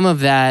like some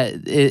of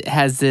that, it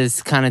has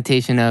this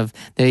connotation of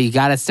that you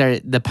got to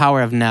start the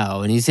power of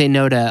no. And you say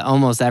no to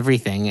almost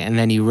everything, and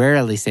then you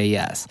rarely say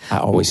yes. I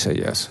always say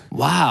yes.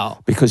 Wow.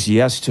 Because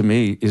yes to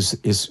me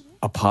is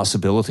a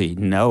possibility.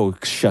 No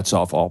shuts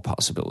off all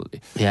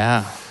possibility.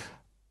 Yeah.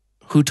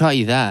 Who taught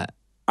you that?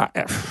 Are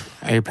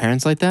your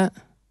parents like that?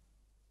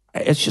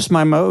 It's just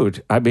my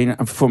mode. I mean,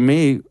 for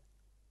me,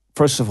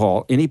 first of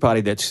all, anybody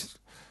that's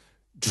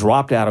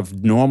dropped out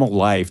of normal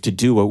life to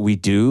do what we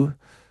do,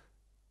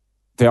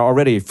 they're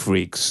already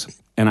freaks.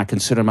 And I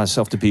consider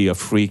myself to be a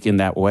freak in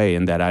that way,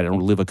 in that I don't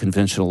live a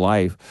conventional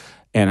life.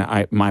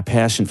 And my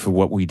passion for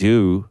what we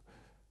do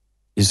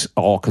is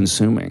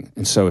all-consuming.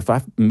 And so if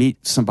I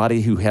meet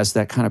somebody who has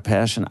that kind of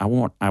passion, I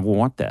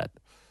want that.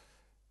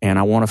 And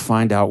I want to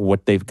find out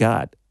what they've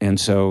got. And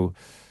so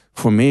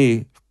for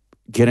me,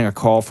 getting a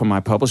call from my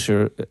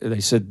publisher,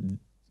 they said,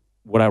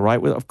 would I write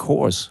with? Of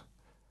course.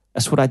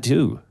 That's what I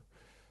do.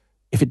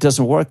 If it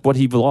doesn't work, what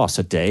have you lost?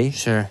 A day?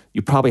 Sure.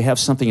 You probably have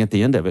something at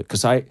the end of it.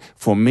 Because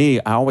for me,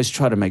 I always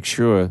try to make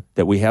sure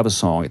that we have a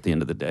song at the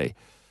end of the day.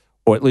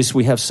 Or at least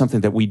we have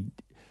something that we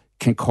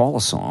can call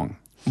a song.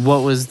 What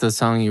was the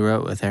song you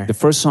wrote with her? The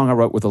first song I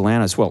wrote with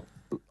Alanis, well,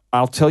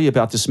 I'll tell you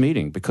about this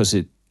meeting because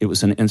it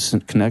was an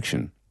instant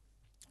connection.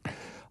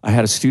 I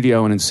had a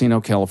studio in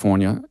Encino,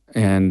 California,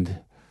 and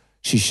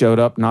she showed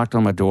up, knocked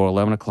on my door,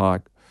 11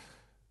 o'clock.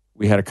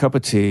 We had a cup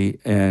of tea,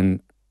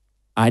 and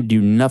I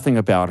knew nothing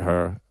about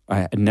her.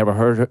 I had never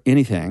heard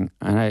anything.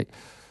 And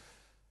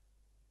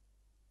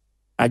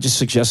I just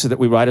suggested that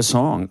we write a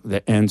song.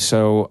 And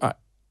so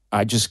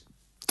I just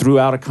threw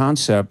out a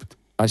concept.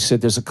 I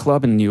said, there's a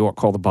club in New York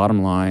called The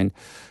Bottom Line.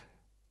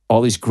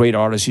 All these great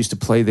artists used to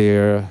play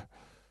there.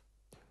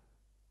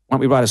 Why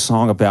don't we write a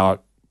song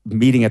about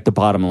meeting at the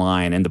bottom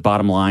line, and the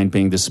bottom line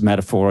being this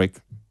metaphoric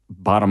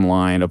bottom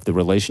line of the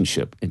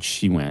relationship? And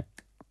she went.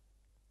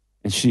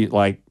 And she,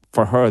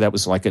 for her, that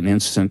was like an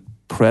instant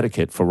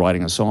predicate for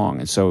writing a song.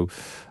 And so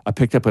I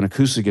picked up an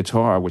acoustic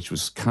guitar, which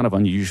was kind of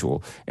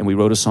unusual, and we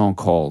wrote a song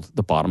called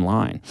The Bottom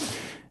Line.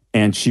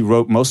 And she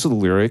wrote most of the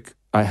lyric.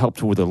 I helped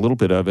her with a little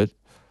bit of it.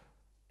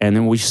 And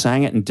then we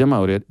sang it and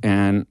demoed it,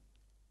 and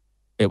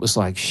it was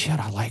like, shit,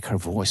 I like her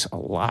voice a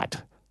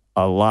lot,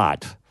 a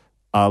lot,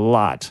 a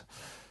lot.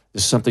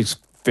 There's something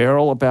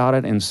feral about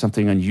it and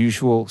something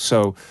unusual.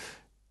 So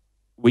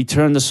we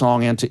turned the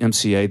song into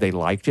MCA. They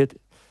liked it.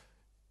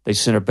 They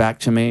sent it back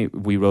to me.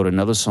 We wrote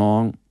another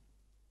song,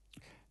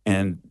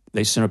 and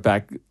they sent it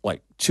back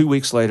like 2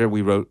 weeks later.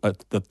 We wrote,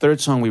 the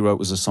third song we wrote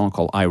was a song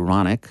called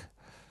Ironic.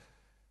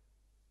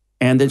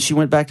 And then she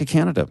went back to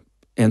Canada.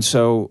 And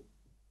so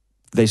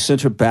they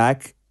sent her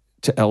back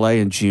to LA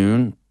in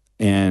June,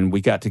 and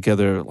we got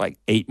together like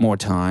 8 more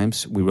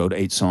times. We wrote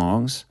 8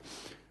 songs.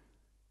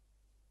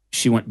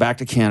 She went back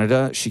to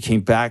Canada. She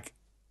came back,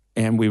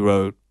 and we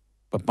wrote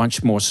a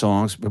bunch more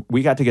songs. But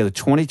we got together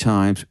 20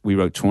 times. We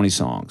wrote 20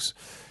 songs.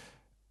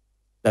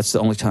 That's the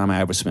only time I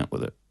ever spent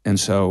with it. And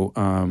so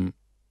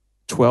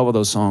 12 of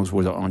those songs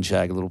were on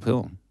Jagged Little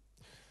Pill.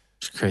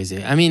 It's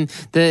crazy. I mean,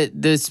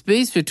 the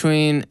space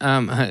between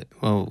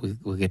well,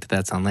 we'll get to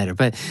that song later,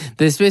 but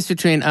the space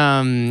between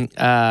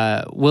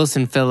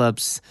Wilson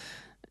Phillips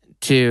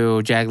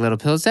to Jagged Little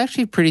Pill is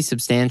actually pretty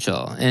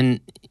substantial. And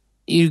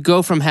you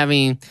go from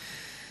having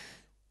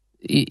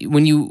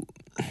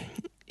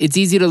it's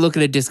easy to look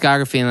at a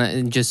discography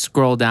and just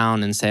scroll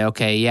down and say,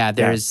 okay, yeah,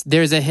 there's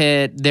a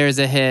hit, there's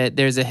a hit,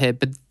 there's a hit,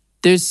 but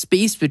there's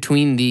space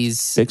between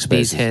these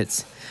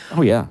hits.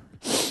 Oh yeah.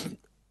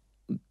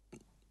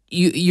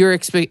 Your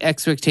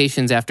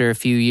expectations after a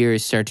few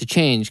years start to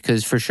change,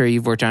 because for sure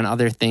you've worked on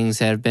other things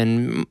that have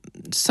been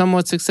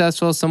somewhat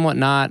successful, somewhat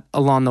not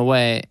along the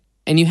way.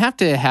 And you have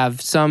to have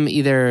some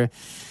either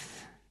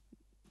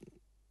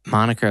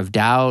moniker of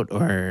doubt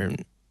or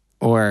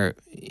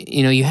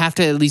you have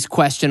to at least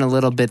question a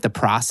little bit the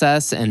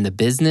process and the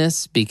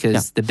business,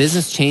 because the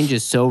business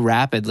changes so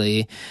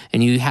rapidly,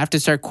 and you have to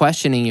start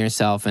questioning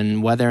yourself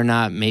and whether or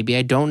not maybe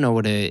I don't know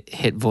what a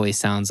hit voice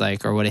sounds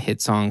like or what a hit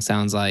song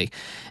sounds like.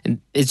 And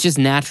it's just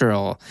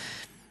natural.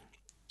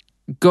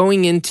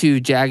 Going into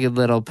Jagged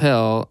Little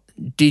Pill,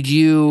 did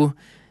you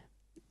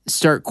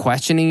start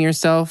questioning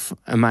yourself?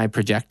 Am I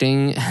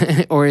projecting?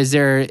 Or is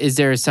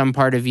there some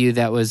part of you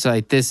that was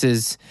like, this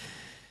is,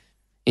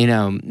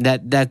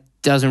 that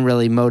doesn't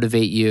really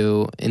motivate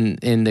you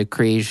in the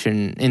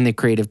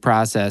creative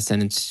process,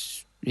 and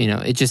it's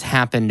it just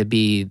happened to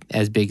be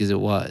as big as it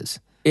was.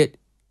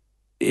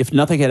 If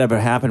nothing had ever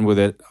happened with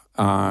it,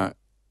 I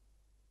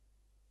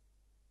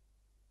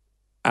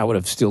would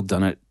have still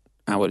done it.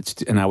 I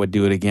would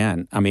do it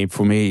again. I mean,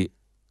 for me,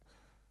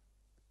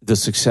 the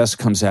success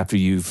comes after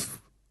you've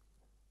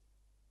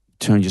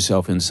turned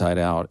yourself inside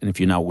out, and if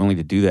you're not willing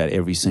to do that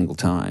every single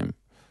time,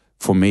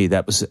 for me,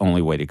 that was the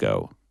only way to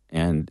go.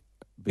 And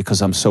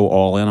because I'm so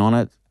all in on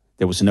it,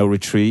 there was no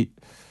retreat.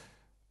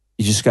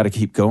 You just got to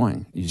keep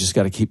going. You just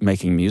got to keep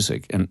making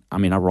music. And I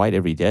mean, I write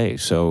every day.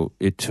 So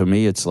to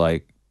me, it's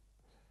like,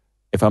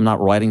 if I'm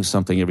not writing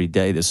something every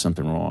day, there's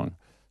something wrong.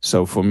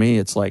 So for me,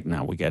 it's like,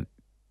 no,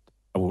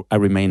 I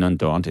remain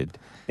undaunted.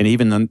 And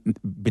even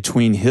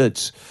between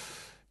hits,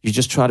 you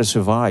just try to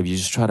survive. You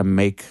just try to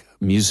make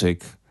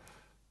music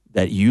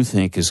that you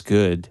think is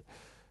good.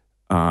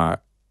 And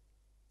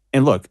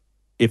look,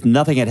 if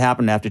nothing had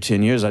happened after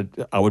 10 years,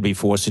 I would be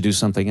forced to do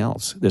something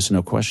else. There's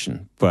no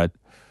question. But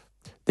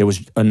there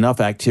was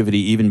enough activity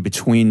even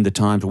between the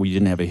times where we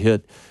didn't have a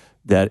hit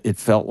that it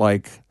felt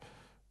like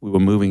we were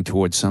moving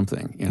towards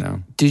something,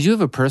 Did you have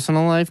a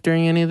personal life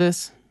during any of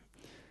this?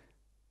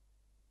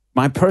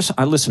 I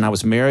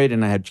was married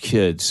and I had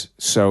kids.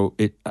 So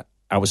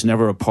I was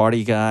never a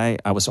party guy.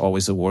 I was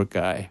always a work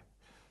guy.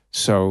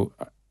 So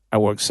I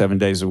worked 7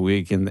 days a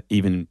week, and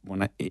even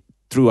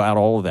throughout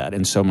all of that.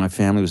 And so my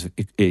family was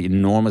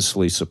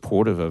enormously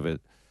supportive of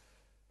it.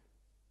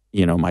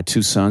 My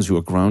 2 sons who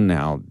are grown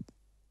now,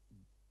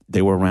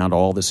 they were around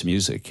all this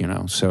music,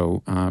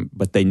 So,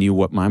 but they knew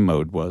what my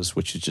mode was,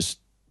 which is just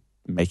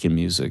making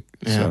music.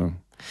 Yeah.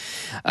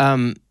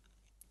 So,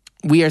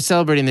 we are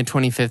celebrating the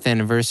 25th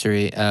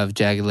anniversary of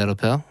Jagged Little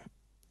Pill.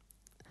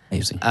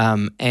 Amazing.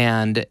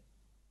 And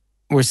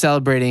we're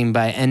celebrating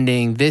by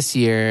ending this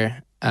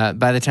year.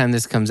 By the time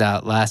this comes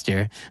out, last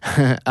year.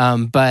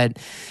 But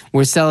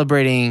we're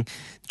celebrating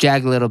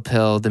Jagged Little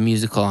Pill, the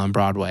musical on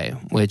Broadway,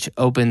 which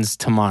opens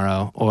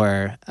tomorrow,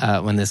 or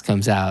when this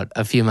comes out,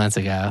 a few months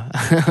ago.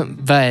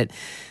 But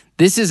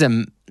this is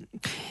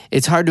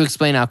it's hard to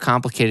explain how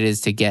complicated it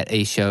is to get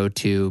a show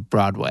to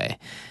Broadway.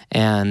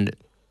 And,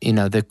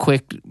 the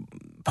quick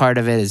part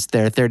of it is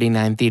there are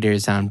 39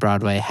 theaters on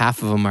Broadway.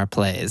 Half of them are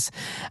plays.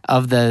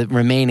 Of the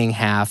remaining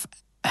half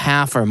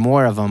or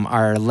more of them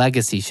are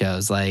legacy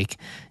shows like,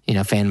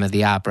 Phantom of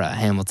the Opera,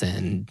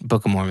 Hamilton,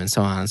 Book of Mormon,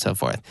 so on and so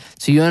forth.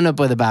 So you end up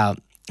with about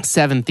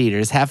 7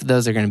 theaters. Half of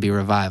those are going to be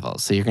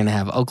revivals. So you're going to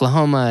have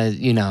Oklahoma,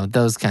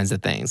 those kinds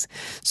of things.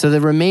 So the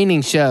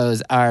remaining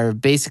shows are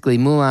basically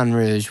Moulin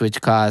Rouge,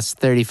 which costs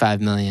 $35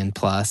 million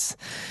plus,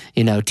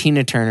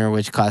 Tina Turner,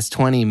 which costs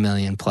 $20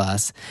 million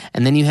plus.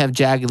 And then you have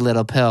Jagged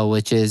Little Pill,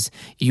 which is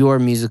your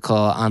musical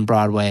on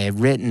Broadway,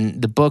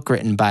 the book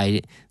written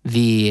by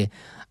the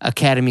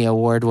Academy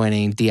Award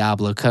winning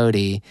Diablo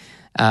Cody.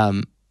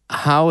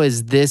 How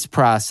is this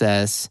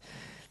process,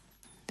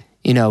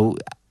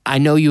 I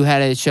know you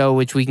had a show,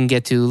 which we can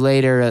get to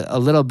later a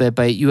little bit,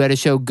 but you had a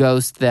show,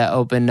 Ghost, that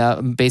opened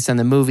up based on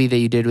the movie that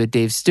you did with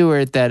Dave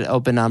Stewart that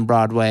opened on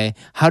Broadway.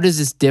 How does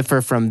this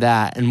differ from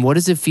that? And what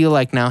does it feel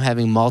like now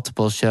having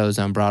multiple shows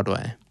on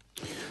Broadway?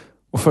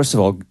 Well, first of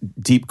all,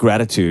 deep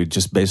gratitude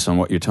just based on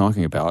what you're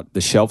talking about.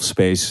 The shelf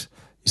space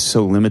is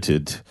so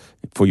limited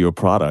for your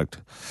product.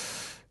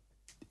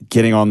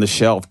 Getting on the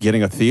shelf,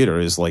 getting a theater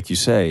is, like you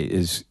say,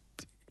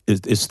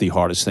 it's the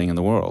hardest thing in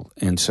the world.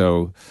 And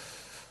so,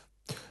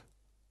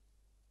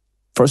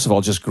 first of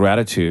all, just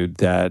gratitude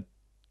that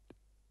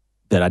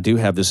I do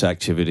have this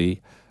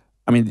activity.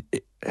 I mean,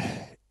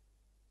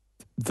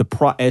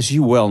 as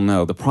you well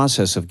know, the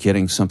process of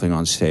getting something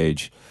on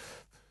stage,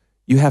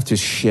 you have to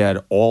shed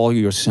all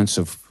your sense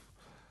of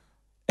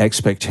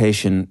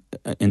expectation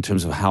in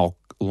terms of how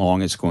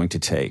long it's going to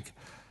take.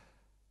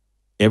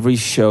 Every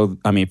show,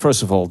 I mean,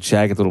 first of all,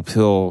 Jagged Little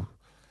Pill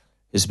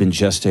has been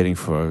gestating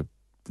for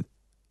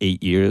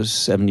 8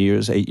 years.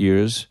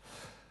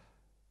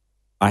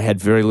 I had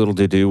very little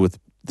to do with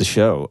the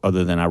show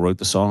other than I wrote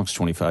the songs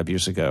 25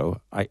 years ago.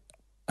 I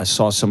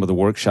saw some of the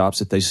workshops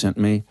that they sent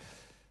me.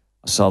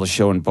 I saw the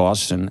show in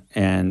Boston,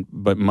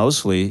 but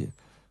mostly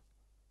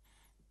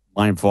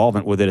my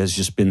involvement with it has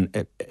just been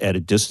at a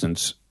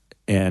distance.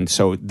 And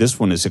so this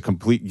one is a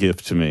complete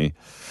gift to me.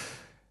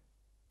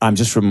 I'm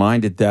just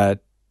reminded that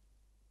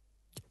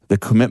the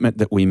commitment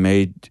that we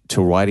made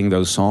to writing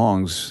those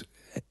songs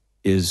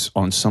is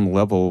on some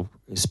level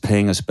is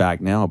paying us back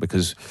now,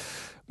 because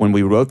when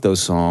we wrote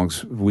those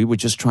songs, we were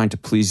just trying to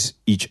please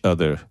each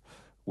other.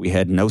 We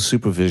had no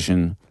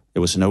supervision.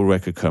 There was no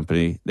record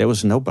company. There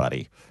was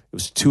nobody. It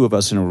was two of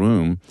us in a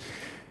room.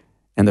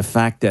 And the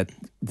fact that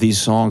these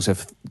songs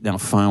have now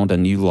found a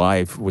new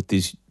life with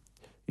these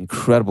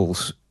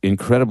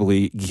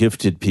incredibly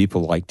gifted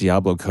people like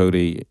Diablo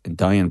Cody and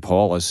Diane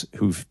Paulus,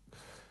 who've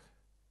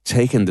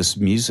taken this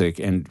music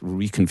and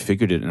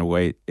reconfigured it in a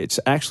way, it's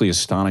actually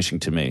astonishing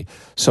to me.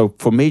 So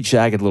for me,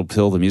 Jagged Little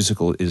Pill, the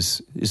musical,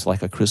 is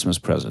like a Christmas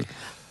present.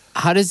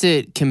 How does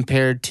it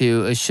compare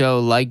to a show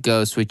like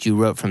Ghost, which you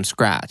wrote from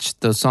scratch?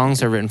 Those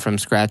songs are written from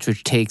scratch,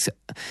 which takes...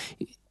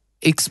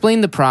 Explain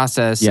the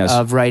process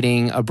of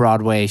writing a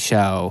Broadway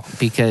show,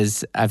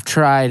 because I've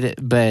tried,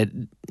 but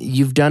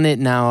you've done it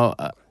now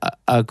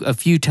a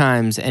few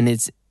times, and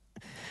it's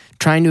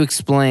trying to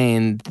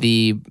explain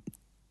the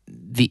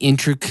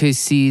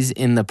intricacies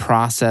in the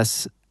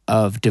process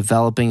of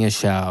developing a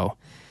show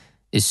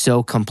is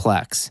so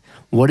complex.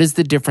 What is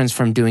the difference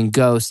from doing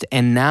Ghost,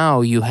 and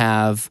now you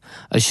have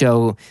a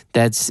show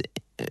that's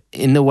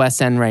in the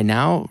West End right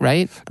now,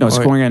 right? No, it's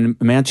going on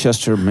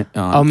Manchester.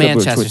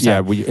 Manchester. Yeah,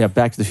 we have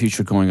Back to the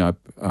Future going up,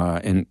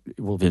 and it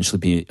will eventually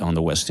be on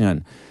the West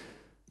End.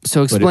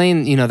 So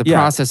explain, the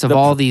process of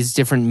all these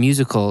different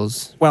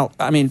musicals. Well,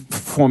 I mean,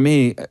 for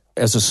me,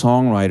 as a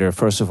songwriter,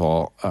 first of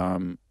all,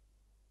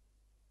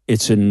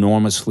 it's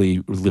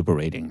enormously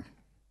liberating.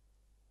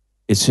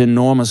 It's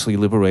enormously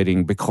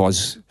liberating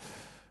because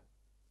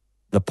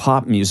the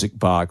pop music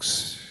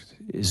box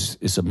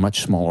is a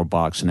much smaller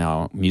box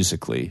now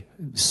musically,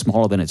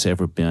 smaller than it's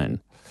ever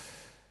been.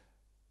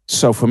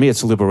 So for me,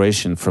 it's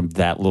liberation from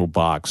that little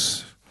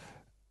box.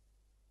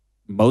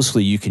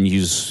 Mostly you can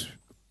use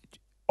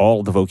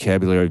all the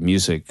vocabulary of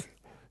music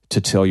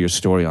to tell your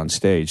story on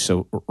stage.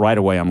 So right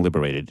away, I'm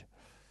liberated.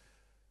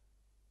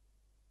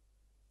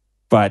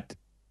 But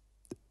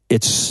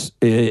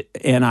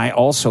and I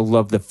also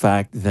love the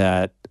fact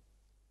that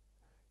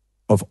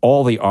of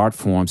all the art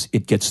forms,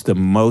 it gets the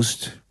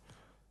most,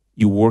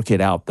 you work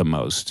it out the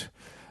most.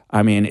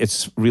 I mean,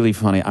 it's really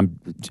funny. I've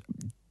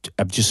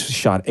just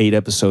shot 8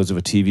 episodes of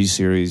a TV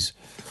series.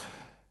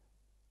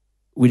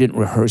 We didn't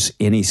rehearse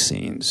any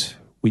scenes.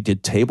 We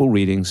did table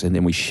readings and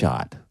then we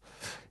shot.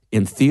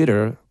 In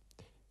theater,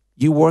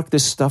 you work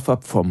this stuff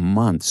up for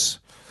months.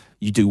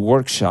 You do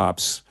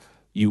workshops.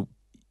 You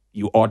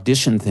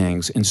audition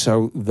things. And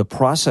so the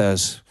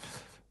process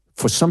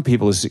for some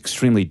people is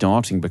extremely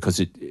daunting because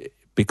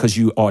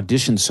you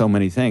audition so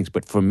many things.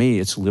 But for me,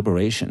 it's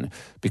liberation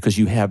because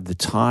you have the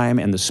time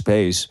and the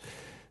space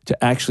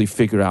to actually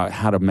figure out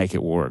how to make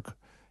it work.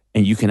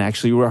 And you can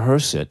actually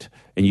rehearse it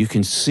and you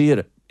can see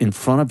it in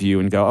front of you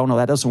and go, oh, no,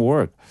 that doesn't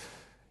work.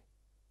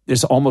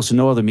 There's almost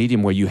no other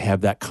medium where you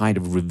have that kind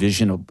of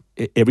revision of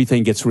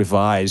everything gets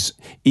revised.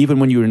 Even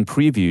when you're in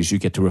previews, you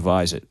get to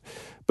revise it.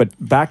 But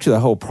back to the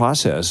whole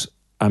process,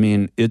 I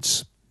mean,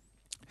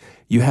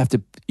 you have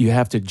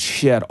to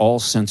shed all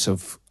sense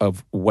of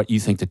what you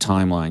think the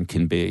timeline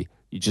can be.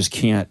 You just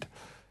can't.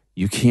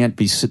 You can't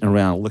be sitting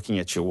around looking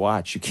at your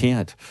watch. You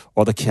can't,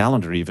 or the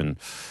calendar even.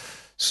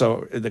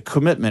 So the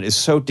commitment is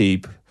so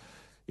deep.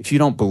 If you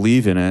don't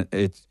believe in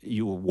it,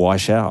 you will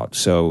wash out.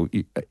 So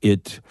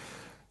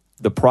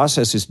the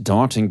process is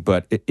daunting,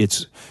 but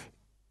it's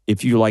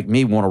if you like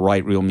me want to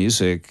write real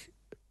music,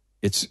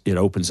 it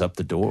opens up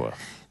the door.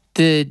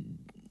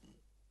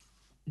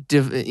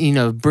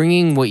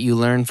 Bringing what you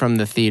learn from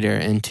the theater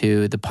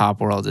into the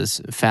pop world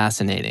is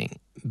fascinating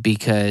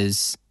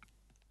because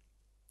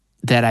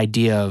that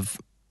idea of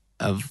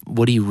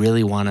what do you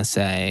really want to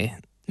say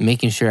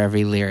making sure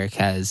every lyric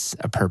has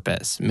a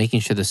purpose,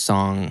 making sure the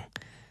song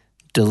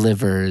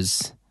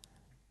delivers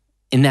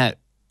in that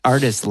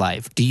artist's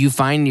life. Do you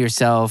find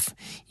yourself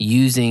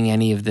using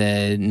any of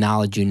the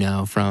knowledge you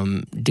know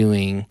from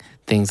doing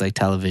things like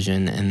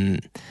television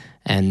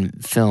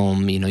and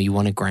film? You know, you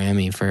won a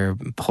Grammy for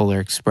Polar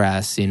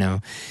Express. You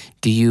know,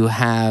 do you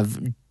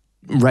have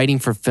writing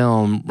for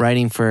film,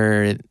 writing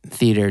for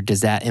theater?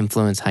 Does that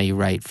influence how you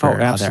write for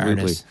other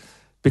artists?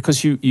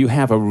 Because you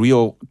have a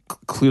real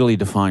clearly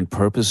defined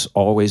purpose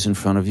always in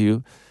front of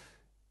you.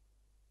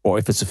 Or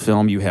if it's a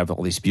film, you have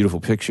all these beautiful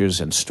pictures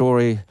and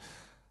story.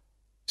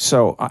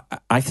 So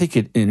I think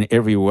it in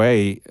every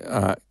way.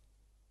 I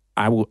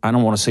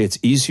don't want to say it's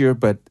easier,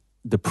 but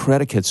the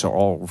predicates are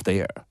all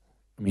there.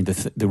 I mean,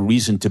 the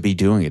reason to be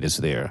doing it is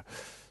there.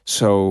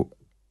 So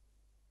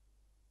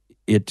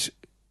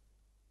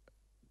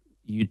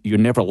you're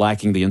never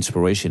lacking the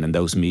inspiration in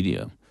those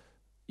media.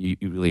 You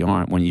really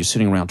aren't. When you're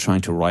sitting around trying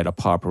to write a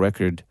pop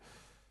record,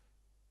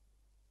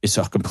 it's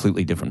a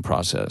completely different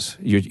process.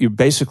 You're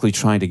basically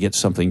trying to get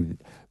something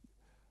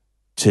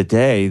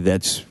today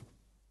that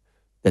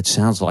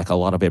sounds like a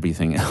lot of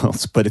everything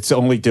else, but it's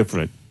only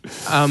different.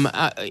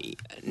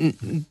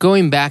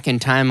 Going back in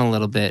time a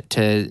little bit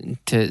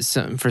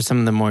for some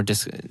of the more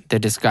the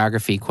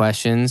discography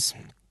questions,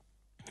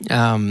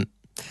 you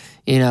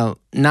know,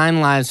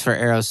 9 Lives for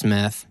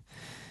Aerosmith,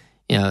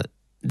 you know,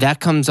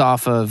 that comes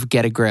off of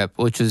Get a Grip,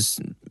 which was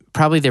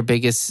probably their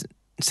biggest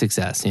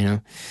success, you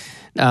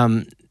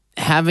know.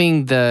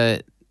 Having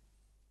the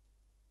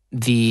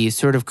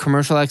sort of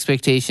commercial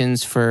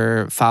expectations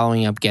for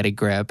following up Get a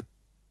Grip,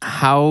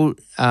 how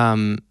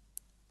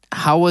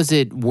was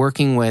it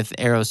working with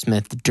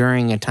Aerosmith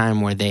during a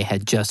time where they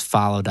had just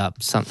followed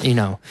up some, you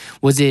know,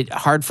 was it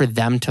hard for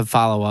them to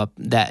follow up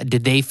that?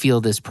 Did they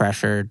feel this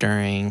pressure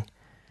during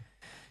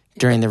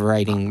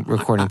the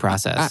recording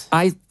process?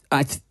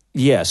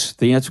 Yes.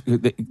 The answer,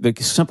 the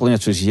simple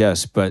answer is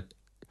yes, but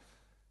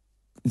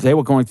they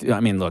were going through,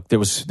 I mean, look, there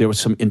was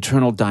some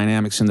internal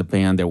dynamics in the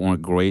band that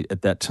weren't great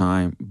at that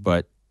time,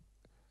 but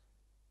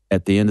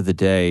at the end of the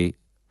day,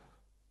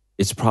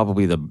 it's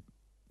probably the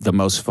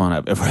most fun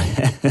I've ever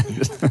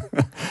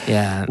had.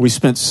 Yeah. We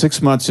spent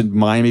 6 months in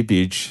Miami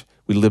Beach.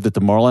 We lived at the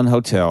Marlin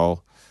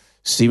Hotel.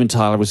 Steven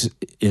Tyler was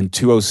in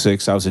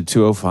 206. I was in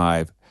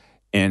 205.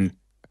 And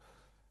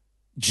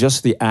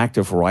just the act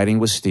of writing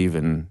with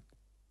Steven,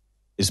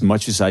 as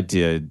much as I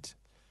did,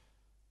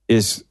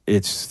 it's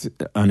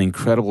an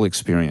incredible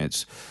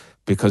experience.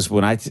 Because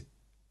when I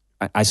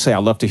say I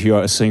love to hear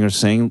a singer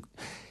sing,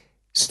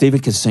 Steven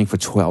can sing for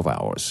 12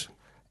 hours.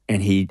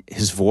 And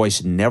his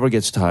voice never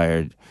gets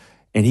tired,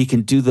 and he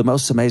can do the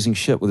most amazing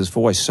shit with his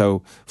voice.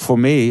 So for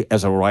me,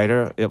 as a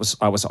writer,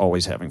 I was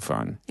always having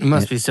fun. It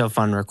must be so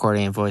fun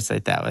recording a voice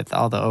like that with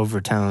all the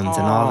overtones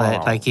and all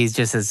that. Like, he's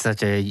just has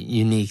such a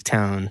unique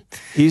tone.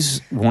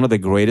 He's one of the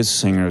greatest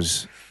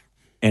singers,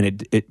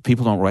 and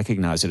people don't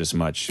recognize it as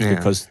much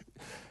because,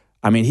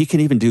 I mean, he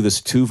can even do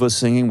this tuba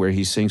singing where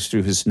he sings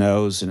through his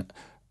nose, and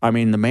I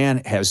mean, the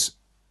man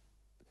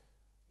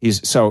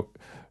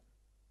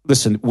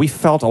Listen, we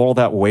felt all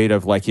that weight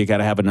of like, you got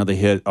to have another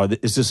hit.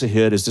 Is this a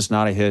hit? Is this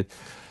not a hit?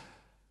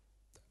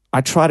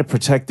 I try to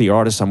protect the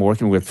artists I'm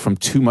working with from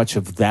too much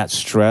of that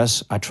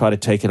stress. I try to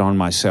take it on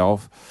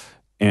myself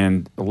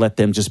and let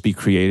them just be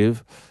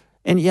creative.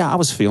 And yeah, I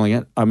was feeling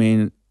it. I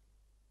mean,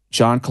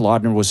 John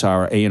Kolodner was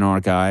our A&R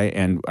guy,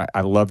 and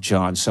I love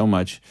John so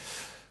much.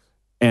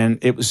 And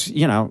it was,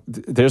 you know,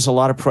 there's a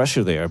lot of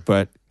pressure there,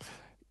 but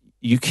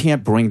you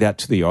can't bring that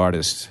to the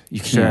artist. You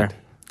can't. Sure.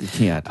 You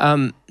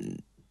can't.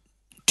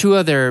 2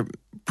 other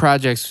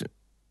projects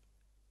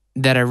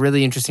that are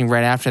really interesting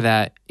right after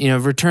that, you know,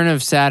 Return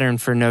of Saturn,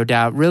 for no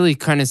doubt, really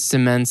kind of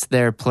cements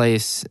their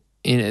place.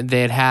 You know,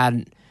 they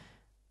had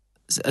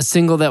a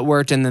single that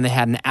worked, and then they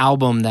had an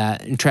album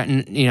that,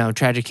 you know,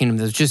 Tragic Kingdom,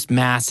 that was just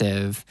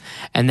massive.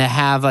 And to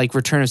have like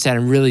Return of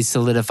Saturn really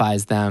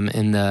solidifies them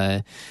in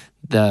the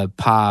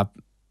pop,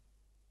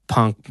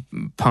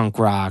 punk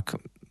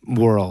rock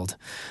world.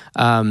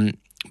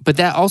 But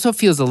that also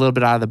feels a little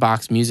bit out of the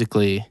box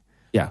musically.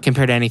 Yeah.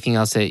 Compared to anything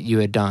else that you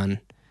had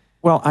done.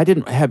 Well, I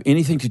didn't have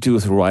anything to do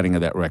with the writing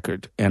of that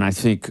record. And I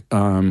think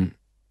that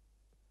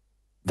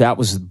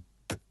was,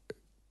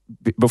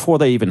 before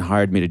they even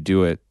hired me to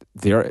do it,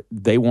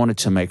 they wanted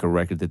to make a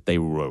record that they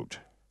wrote.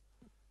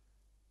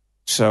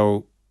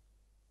 So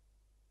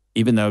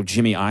even though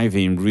Jimmy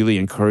Iovine really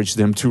encouraged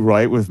them to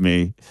write with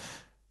me,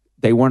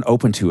 they weren't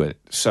open to it.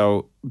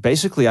 So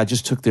basically, I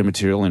just took their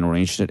material and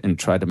arranged it and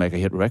tried to make a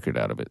hit record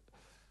out of it.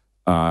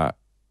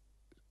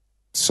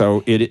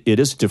 So it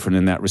is different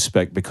in that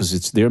respect because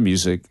it's their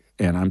music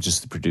and I'm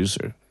just the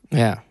producer.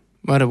 Yeah,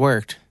 but it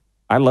worked.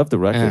 I love the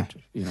record.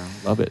 Yeah. You know,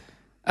 love it.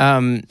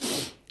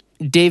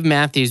 Dave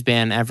Matthews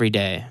Band, Every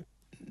Day.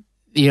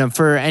 You know,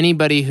 for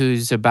anybody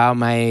who's about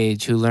my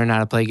age who learned how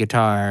to play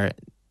guitar,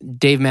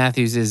 Dave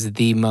Matthews is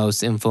the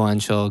most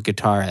influential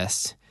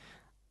guitarist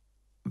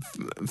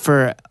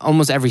for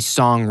almost every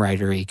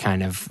songwriter-y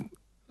kind of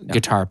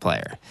guitar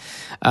player.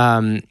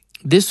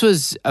 This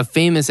was a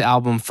famous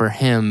album for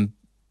him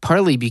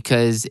partly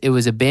because it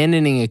was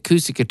abandoning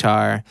acoustic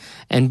guitar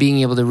and being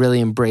able to really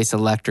embrace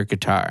electric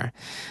guitar.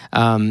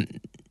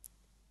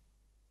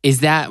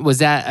 Was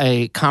that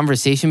a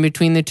conversation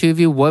between the two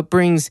of you? What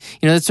brings,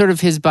 that's sort of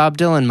his Bob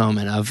Dylan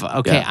moment of,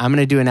 okay, I'm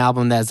going to do an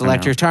album that has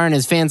electric guitar, and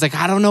his fans like,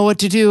 I don't know what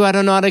to do. I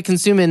don't know how to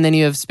consume it. And then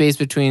you have space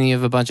between, you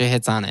have a bunch of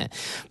hits on it.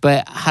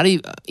 But how do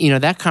you,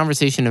 that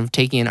conversation of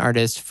taking an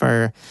artist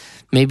for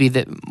maybe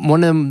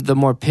one of the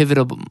more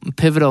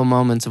pivotal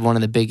moments of one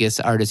of the biggest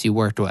artists you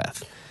worked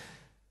with?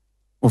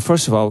 Well,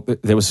 first of all,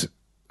 there was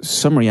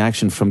some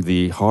reaction from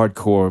the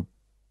hardcore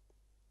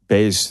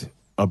base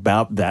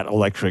about that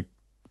electric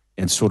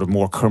and sort of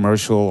more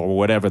commercial or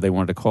whatever they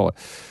wanted to call it.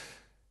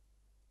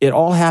 It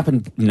all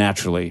happened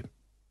naturally.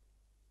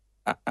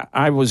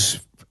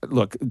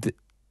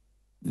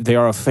 They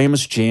are a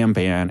famous jam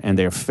band, and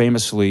they were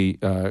famously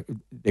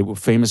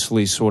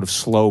sort of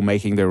slow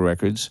making their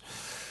records.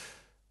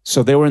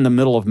 So they were in the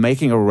middle of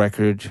making a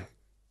record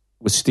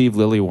with Steve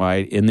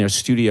Lillywhite in their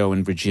studio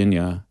in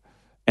Virginia,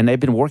 and they'd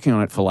been working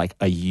on it for like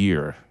a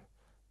year,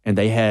 and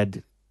they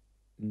had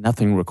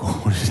nothing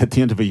recorded at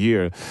the end of a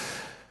year.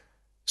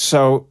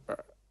 So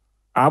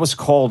I was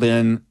called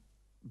in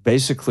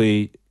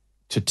basically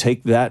to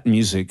take that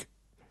music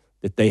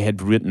that they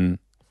had written,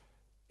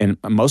 and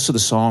most of the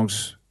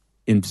songs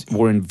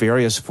were in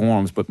various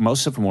forms, but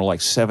most of them were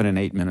like 7 and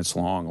 8 minutes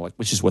long,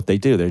 which is what they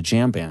do. They're a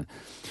jam band.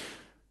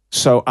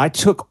 So I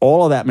took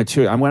all of that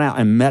material. I went out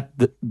and met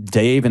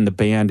Dave and the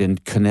band in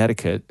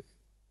Connecticut,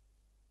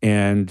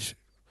 and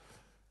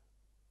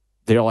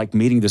they're like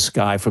meeting this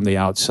guy from the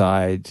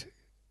outside.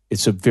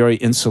 It's a very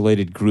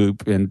insulated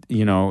group, and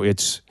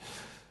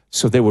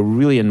so they were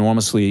really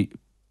enormously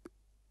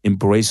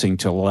embracing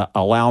to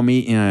allow me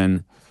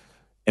in,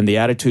 and the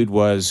attitude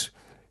was,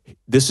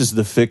 this is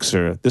the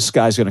fixer. This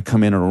guy's going to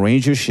come in and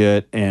arrange your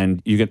shit,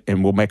 and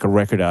we'll make a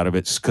record out of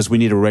it because we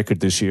need a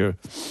record this year.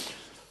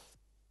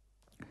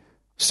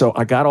 So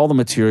I got all the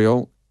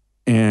material,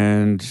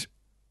 and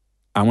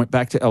I went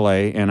back to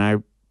LA, and I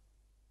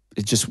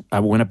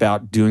went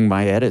about doing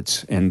my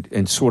edits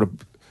and sort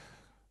of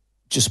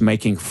just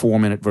making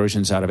 4-minute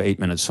versions out of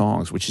 8-minute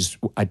songs, which is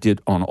I did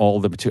on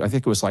all the material. I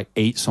think it was like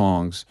 8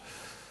 songs.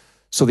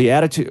 So the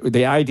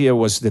idea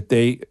was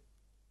that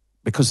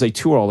because they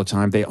tour all the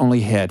time, they only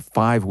had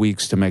 5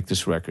 weeks to make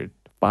this record.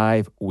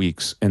 5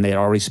 weeks, and they had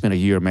already spent a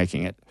year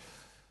making it.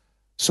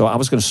 So I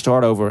was going to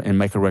start over and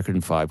make a record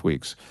in 5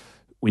 weeks.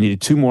 We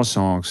needed 2 more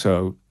songs,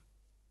 so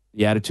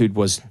the attitude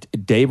was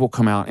Dave will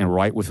come out and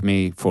write with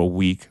me for a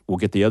week. We'll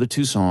get the other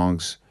 2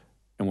 songs,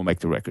 and we'll make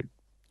the record.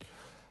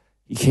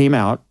 He came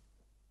out.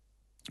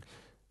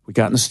 We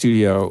got in the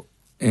studio,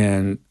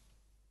 and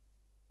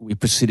we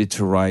proceeded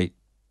to write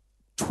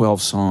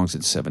 12 songs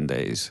in 7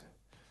 days.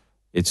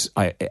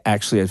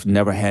 I've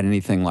never had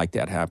anything like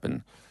that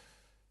happen.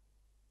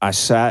 I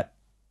sat,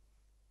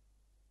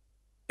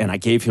 and I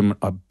gave him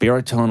a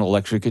baritone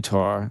electric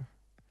guitar,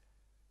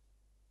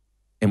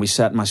 and we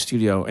sat in my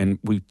studio, and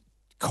we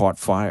caught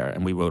fire,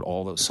 and we wrote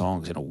all those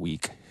songs in a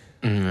week.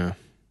 Mm-hmm.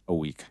 A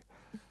week.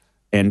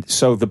 And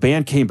so the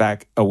band came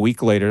back a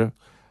week later.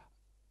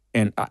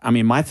 And I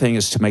mean, my thing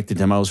is to make the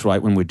demos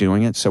right when we're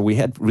doing it. So we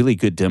had really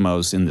good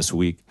demos in this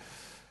week.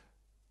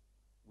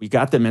 We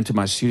got them into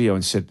my studio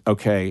and said,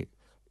 okay,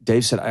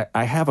 Dave said,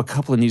 I have a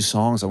couple of new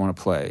songs I want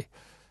to play.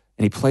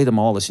 And he played them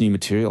all this new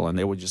material, and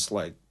they were just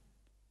like,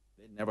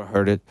 they'd never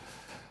heard it.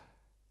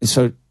 And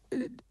so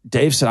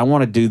Dave said, I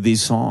want to do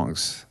these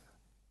songs.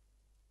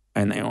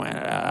 And they went,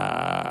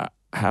 how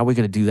are we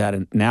going to do that?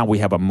 And now we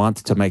have a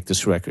month to make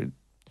this record.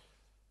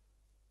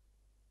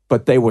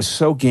 But they were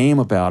so game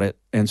about it.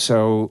 And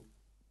so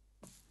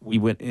we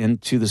went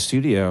into the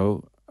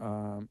studio,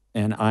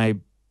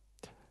 and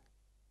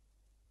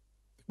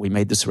we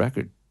made this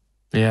record.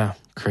 Yeah,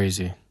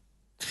 crazy.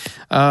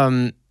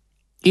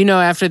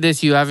 After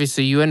this,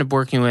 you end up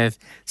working with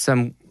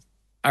some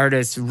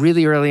artists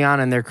really early on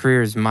in their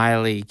careers,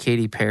 Miley,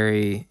 Katy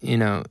Perry.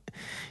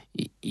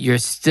 You're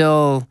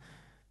still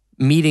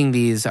meeting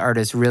these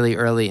artists really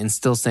early and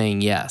still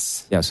saying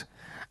yes. Yes.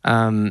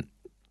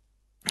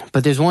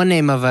 But there's one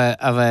name of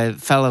a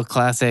fellow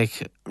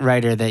classic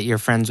writer that you're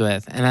friends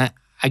with, and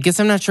I guess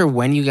I'm not sure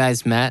when you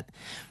guys met,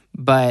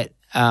 but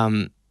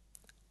going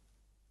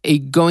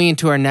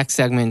into our next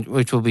segment,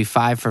 which will be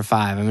 5 for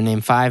 5, I'm going to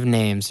name 5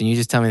 names, and you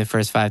just tell me the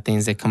first 5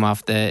 things that come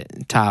off the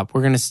top.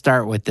 We're going to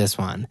start with this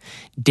one.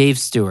 Dave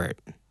Stewart.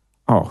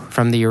 Oh.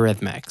 From the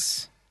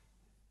Eurythmics.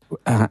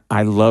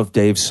 I love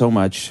Dave so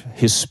much.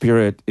 His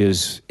spirit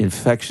is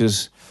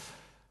infectious.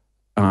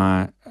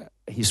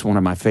 He's one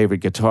of my favorite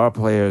guitar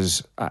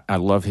players. I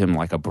love him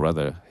like a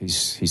brother.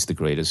 He's the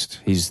greatest.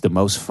 He's the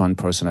most fun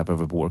person I've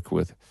ever worked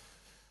with.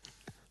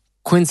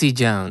 Quincy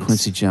Jones.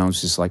 Quincy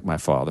Jones is like my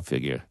father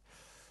figure.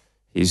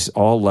 He's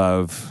all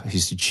love.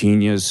 He's a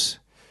genius.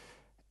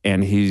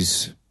 And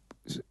he's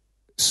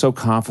so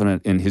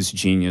confident in his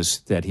genius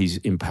that he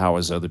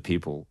empowers other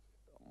people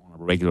on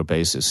a regular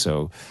basis.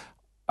 So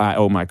I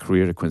owe my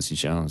career to Quincy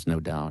Jones, no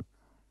doubt.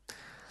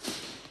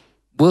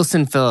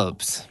 Wilson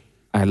Phillips.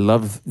 I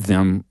love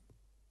them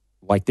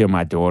like they're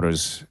my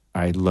daughters.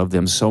 I love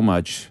them so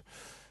much.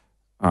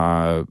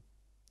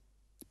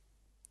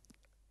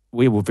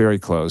 We were very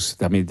close.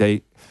 I mean,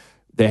 they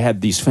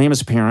had these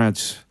famous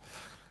parents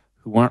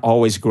who weren't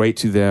always great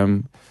to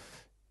them,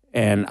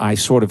 and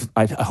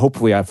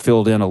hopefully I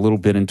filled in a little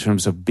bit in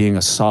terms of being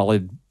a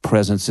solid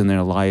presence in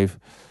their life.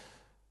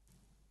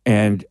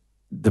 And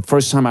the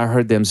first time I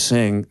heard them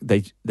sing,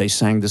 they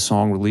sang the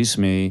song "Release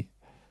Me,"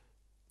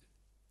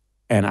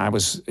 and I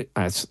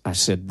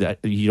said that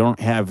you don't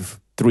have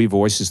three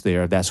voices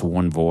there, that's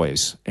one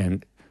voice.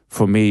 And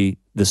for me,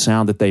 the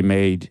sound that they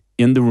made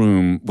in the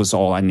room was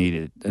all I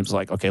needed. It was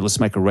like, okay, let's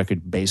make a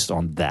record based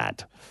on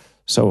that.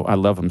 So I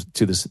love them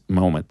to this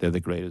moment. They're the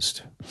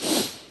greatest.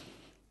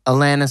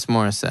 Alanis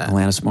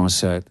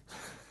Morissette.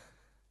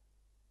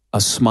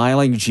 A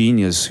smiling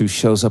genius who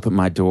shows up at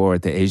my door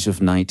at the age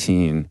of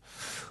 19,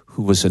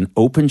 who was an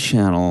open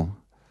channel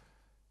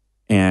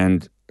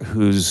and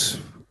whose,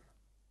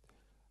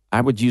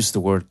 I would use the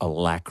word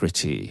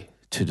alacrity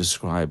to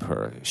describe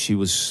her. She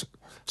was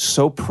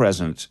so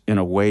present in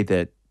a way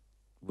that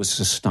was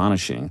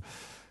astonishing.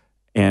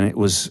 And it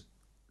was,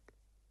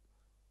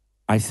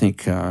 I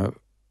think,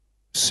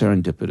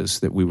 serendipitous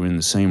that we were in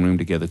the same room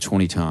together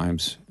 20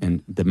 times,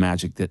 and the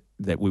magic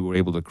that we were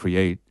able to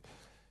create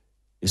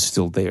is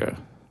still there.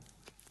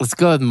 Let's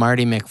go with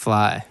Marty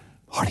McFly.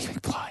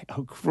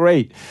 Oh,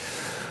 great.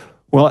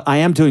 Well, I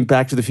am doing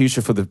Back to the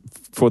Future for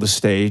the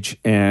stage,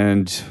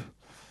 and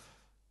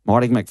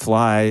Marty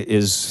McFly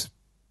is,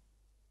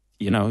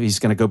 he's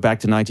going to go back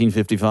to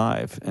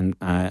 1955, and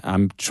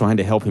I'm trying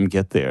to help him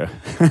get there.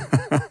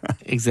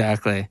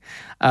 Exactly.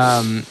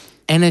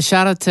 And a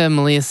shout out to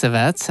Malia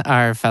Savets,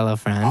 our fellow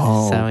friend.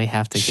 So we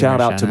have to give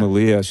shout out to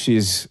Malia.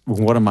 She's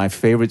one of my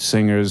favorite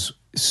singers,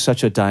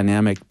 such a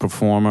dynamic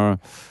performer.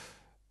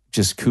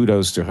 Just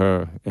kudos to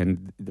her.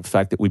 And the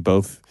fact that we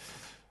both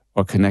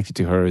are connected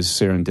to her is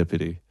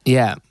serendipity.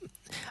 Yeah.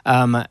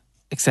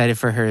 Excited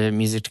for her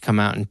music to come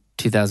out in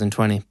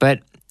 2020.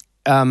 But,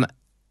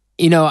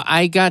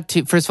 I got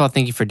to, first of all,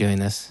 thank you for doing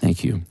this.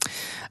 Thank you.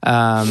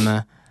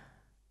 I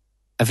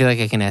feel like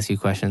I can ask you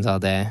questions all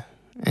day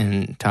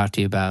and talk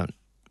to you about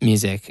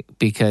music,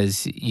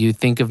 because you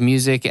think of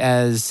music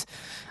as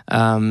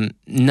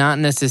not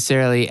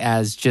necessarily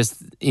as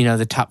just,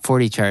 the top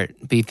 40 chart,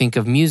 but you think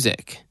of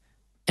music.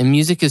 And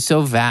music is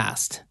so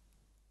vast.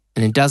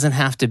 And it doesn't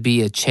have to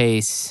be a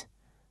chase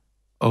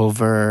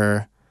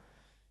over,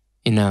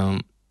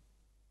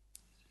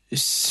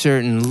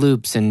 certain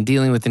loops and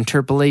dealing with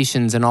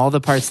interpolations and all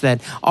the parts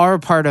that are a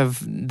part of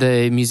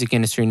the music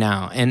industry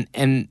now.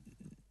 And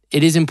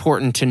it is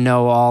important to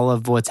know all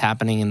of what's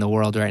happening in the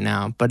world right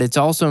now, but it's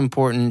also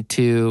important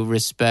to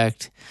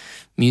respect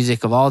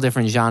music of all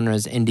different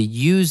genres and to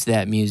use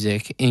that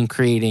music in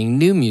creating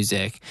new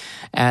music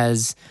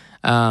as,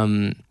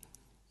 as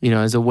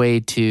a way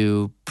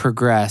to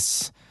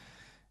progress.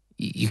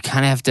 You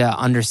kind of have to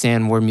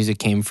understand where music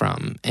came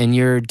from. And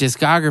your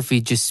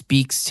discography just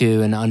speaks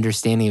to an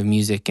understanding of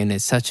music, and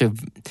it's such an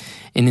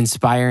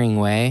inspiring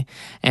way.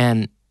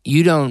 And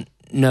you don't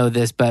know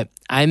this, but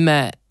I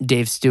met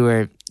Dave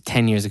Stewart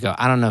 10 years ago.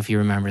 I don't know if he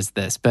remembers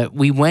this, but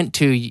we went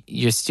to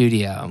your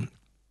studio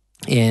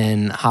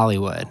in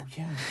Hollywood. Oh,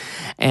 yeah.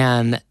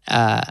 And,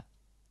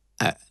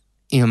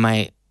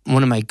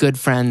 one of my good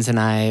friends and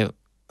I,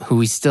 who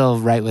we still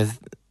write with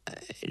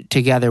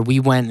together, we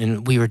went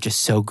and we were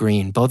just so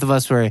green. Both of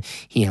us were,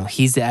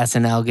 he's the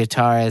SNL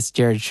guitarist,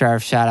 Jared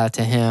Sharf, shout out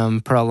to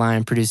him, Pearl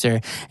Line producer.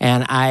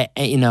 And I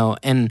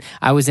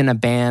was in a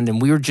band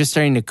and we were just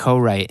starting to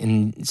co-write,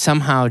 and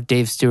somehow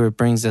Dave Stewart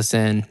brings us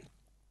in.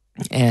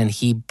 And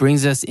he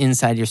brings us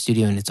inside your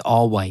studio, and it's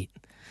all white.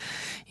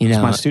 It's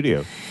my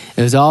studio.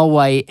 It was all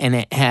white, and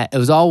it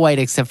was all white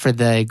except for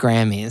the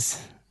Grammys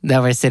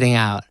that were sitting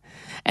out.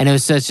 And it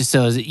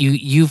was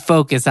you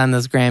focus on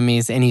those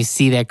Grammys, and you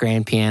see that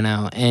grand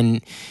piano,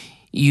 and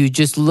you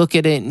just look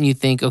at it, and you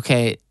think,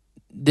 okay,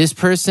 this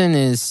person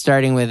is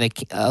starting with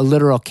a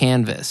literal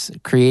canvas.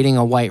 Creating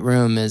a white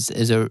room is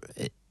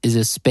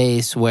a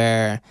space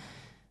where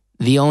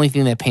the only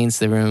thing that paints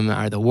the room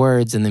are the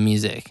words and the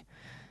music.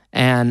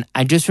 And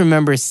I just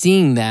remember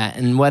seeing that,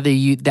 and whether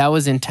that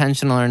was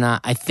intentional or not,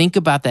 I think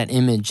about that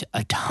image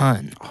a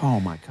ton. Oh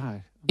my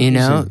God.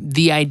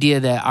 The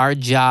idea that our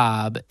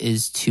job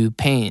is to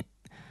paint,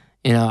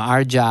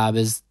 our job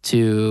is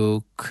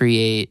to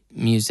create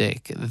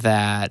music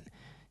that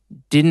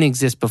didn't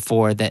exist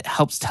before, that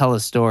helps tell a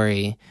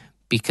story,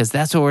 because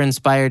that's what we're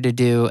inspired to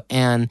do.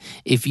 And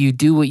if you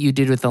do what you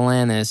did with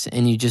Alanis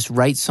and you just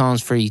write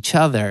songs for each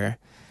other,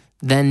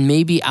 then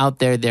maybe out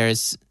there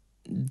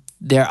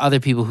there are other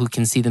people who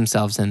can see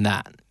themselves in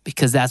that,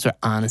 because that's where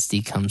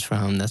honesty comes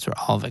from. That's where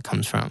all of it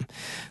comes from.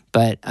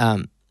 But,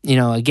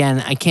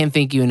 again, I can't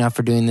thank you enough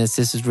for doing this.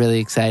 This is really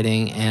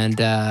exciting. And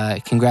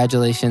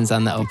congratulations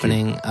on the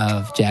opening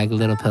of Jagged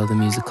Little Pill, the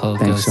musical.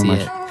 Thanks so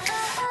much. It.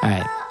 All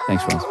right.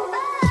 Thanks, Ross.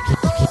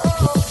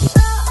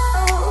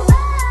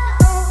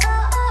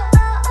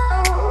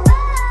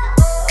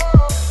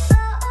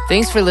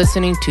 Thanks for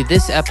listening to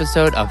this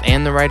episode of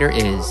And the Writer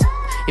Is.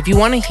 If you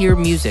want to hear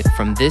music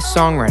from this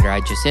songwriter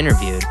I just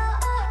interviewed,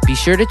 be Be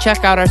sure to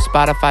check out our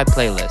Spotify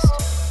playlist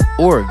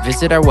or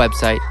visit our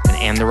website at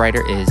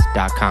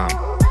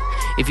andthewriteris.com.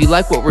 If you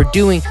like what we're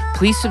doing,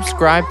 please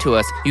subscribe to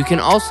us. You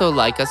can also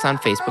like us on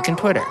Facebook and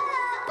Twitter.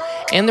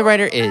 And the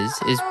Writer is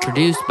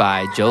produced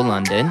by Joe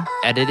London,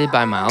 edited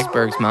by Miles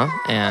Bergsma,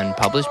 and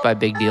published by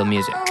Big Deal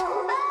Music.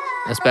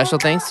 A special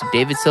thanks to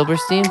David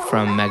Silverstein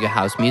from Mega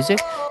House Music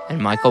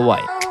and Michael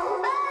White.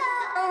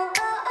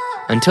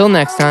 Until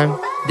next time,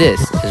 this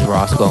is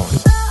Ross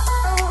Golan.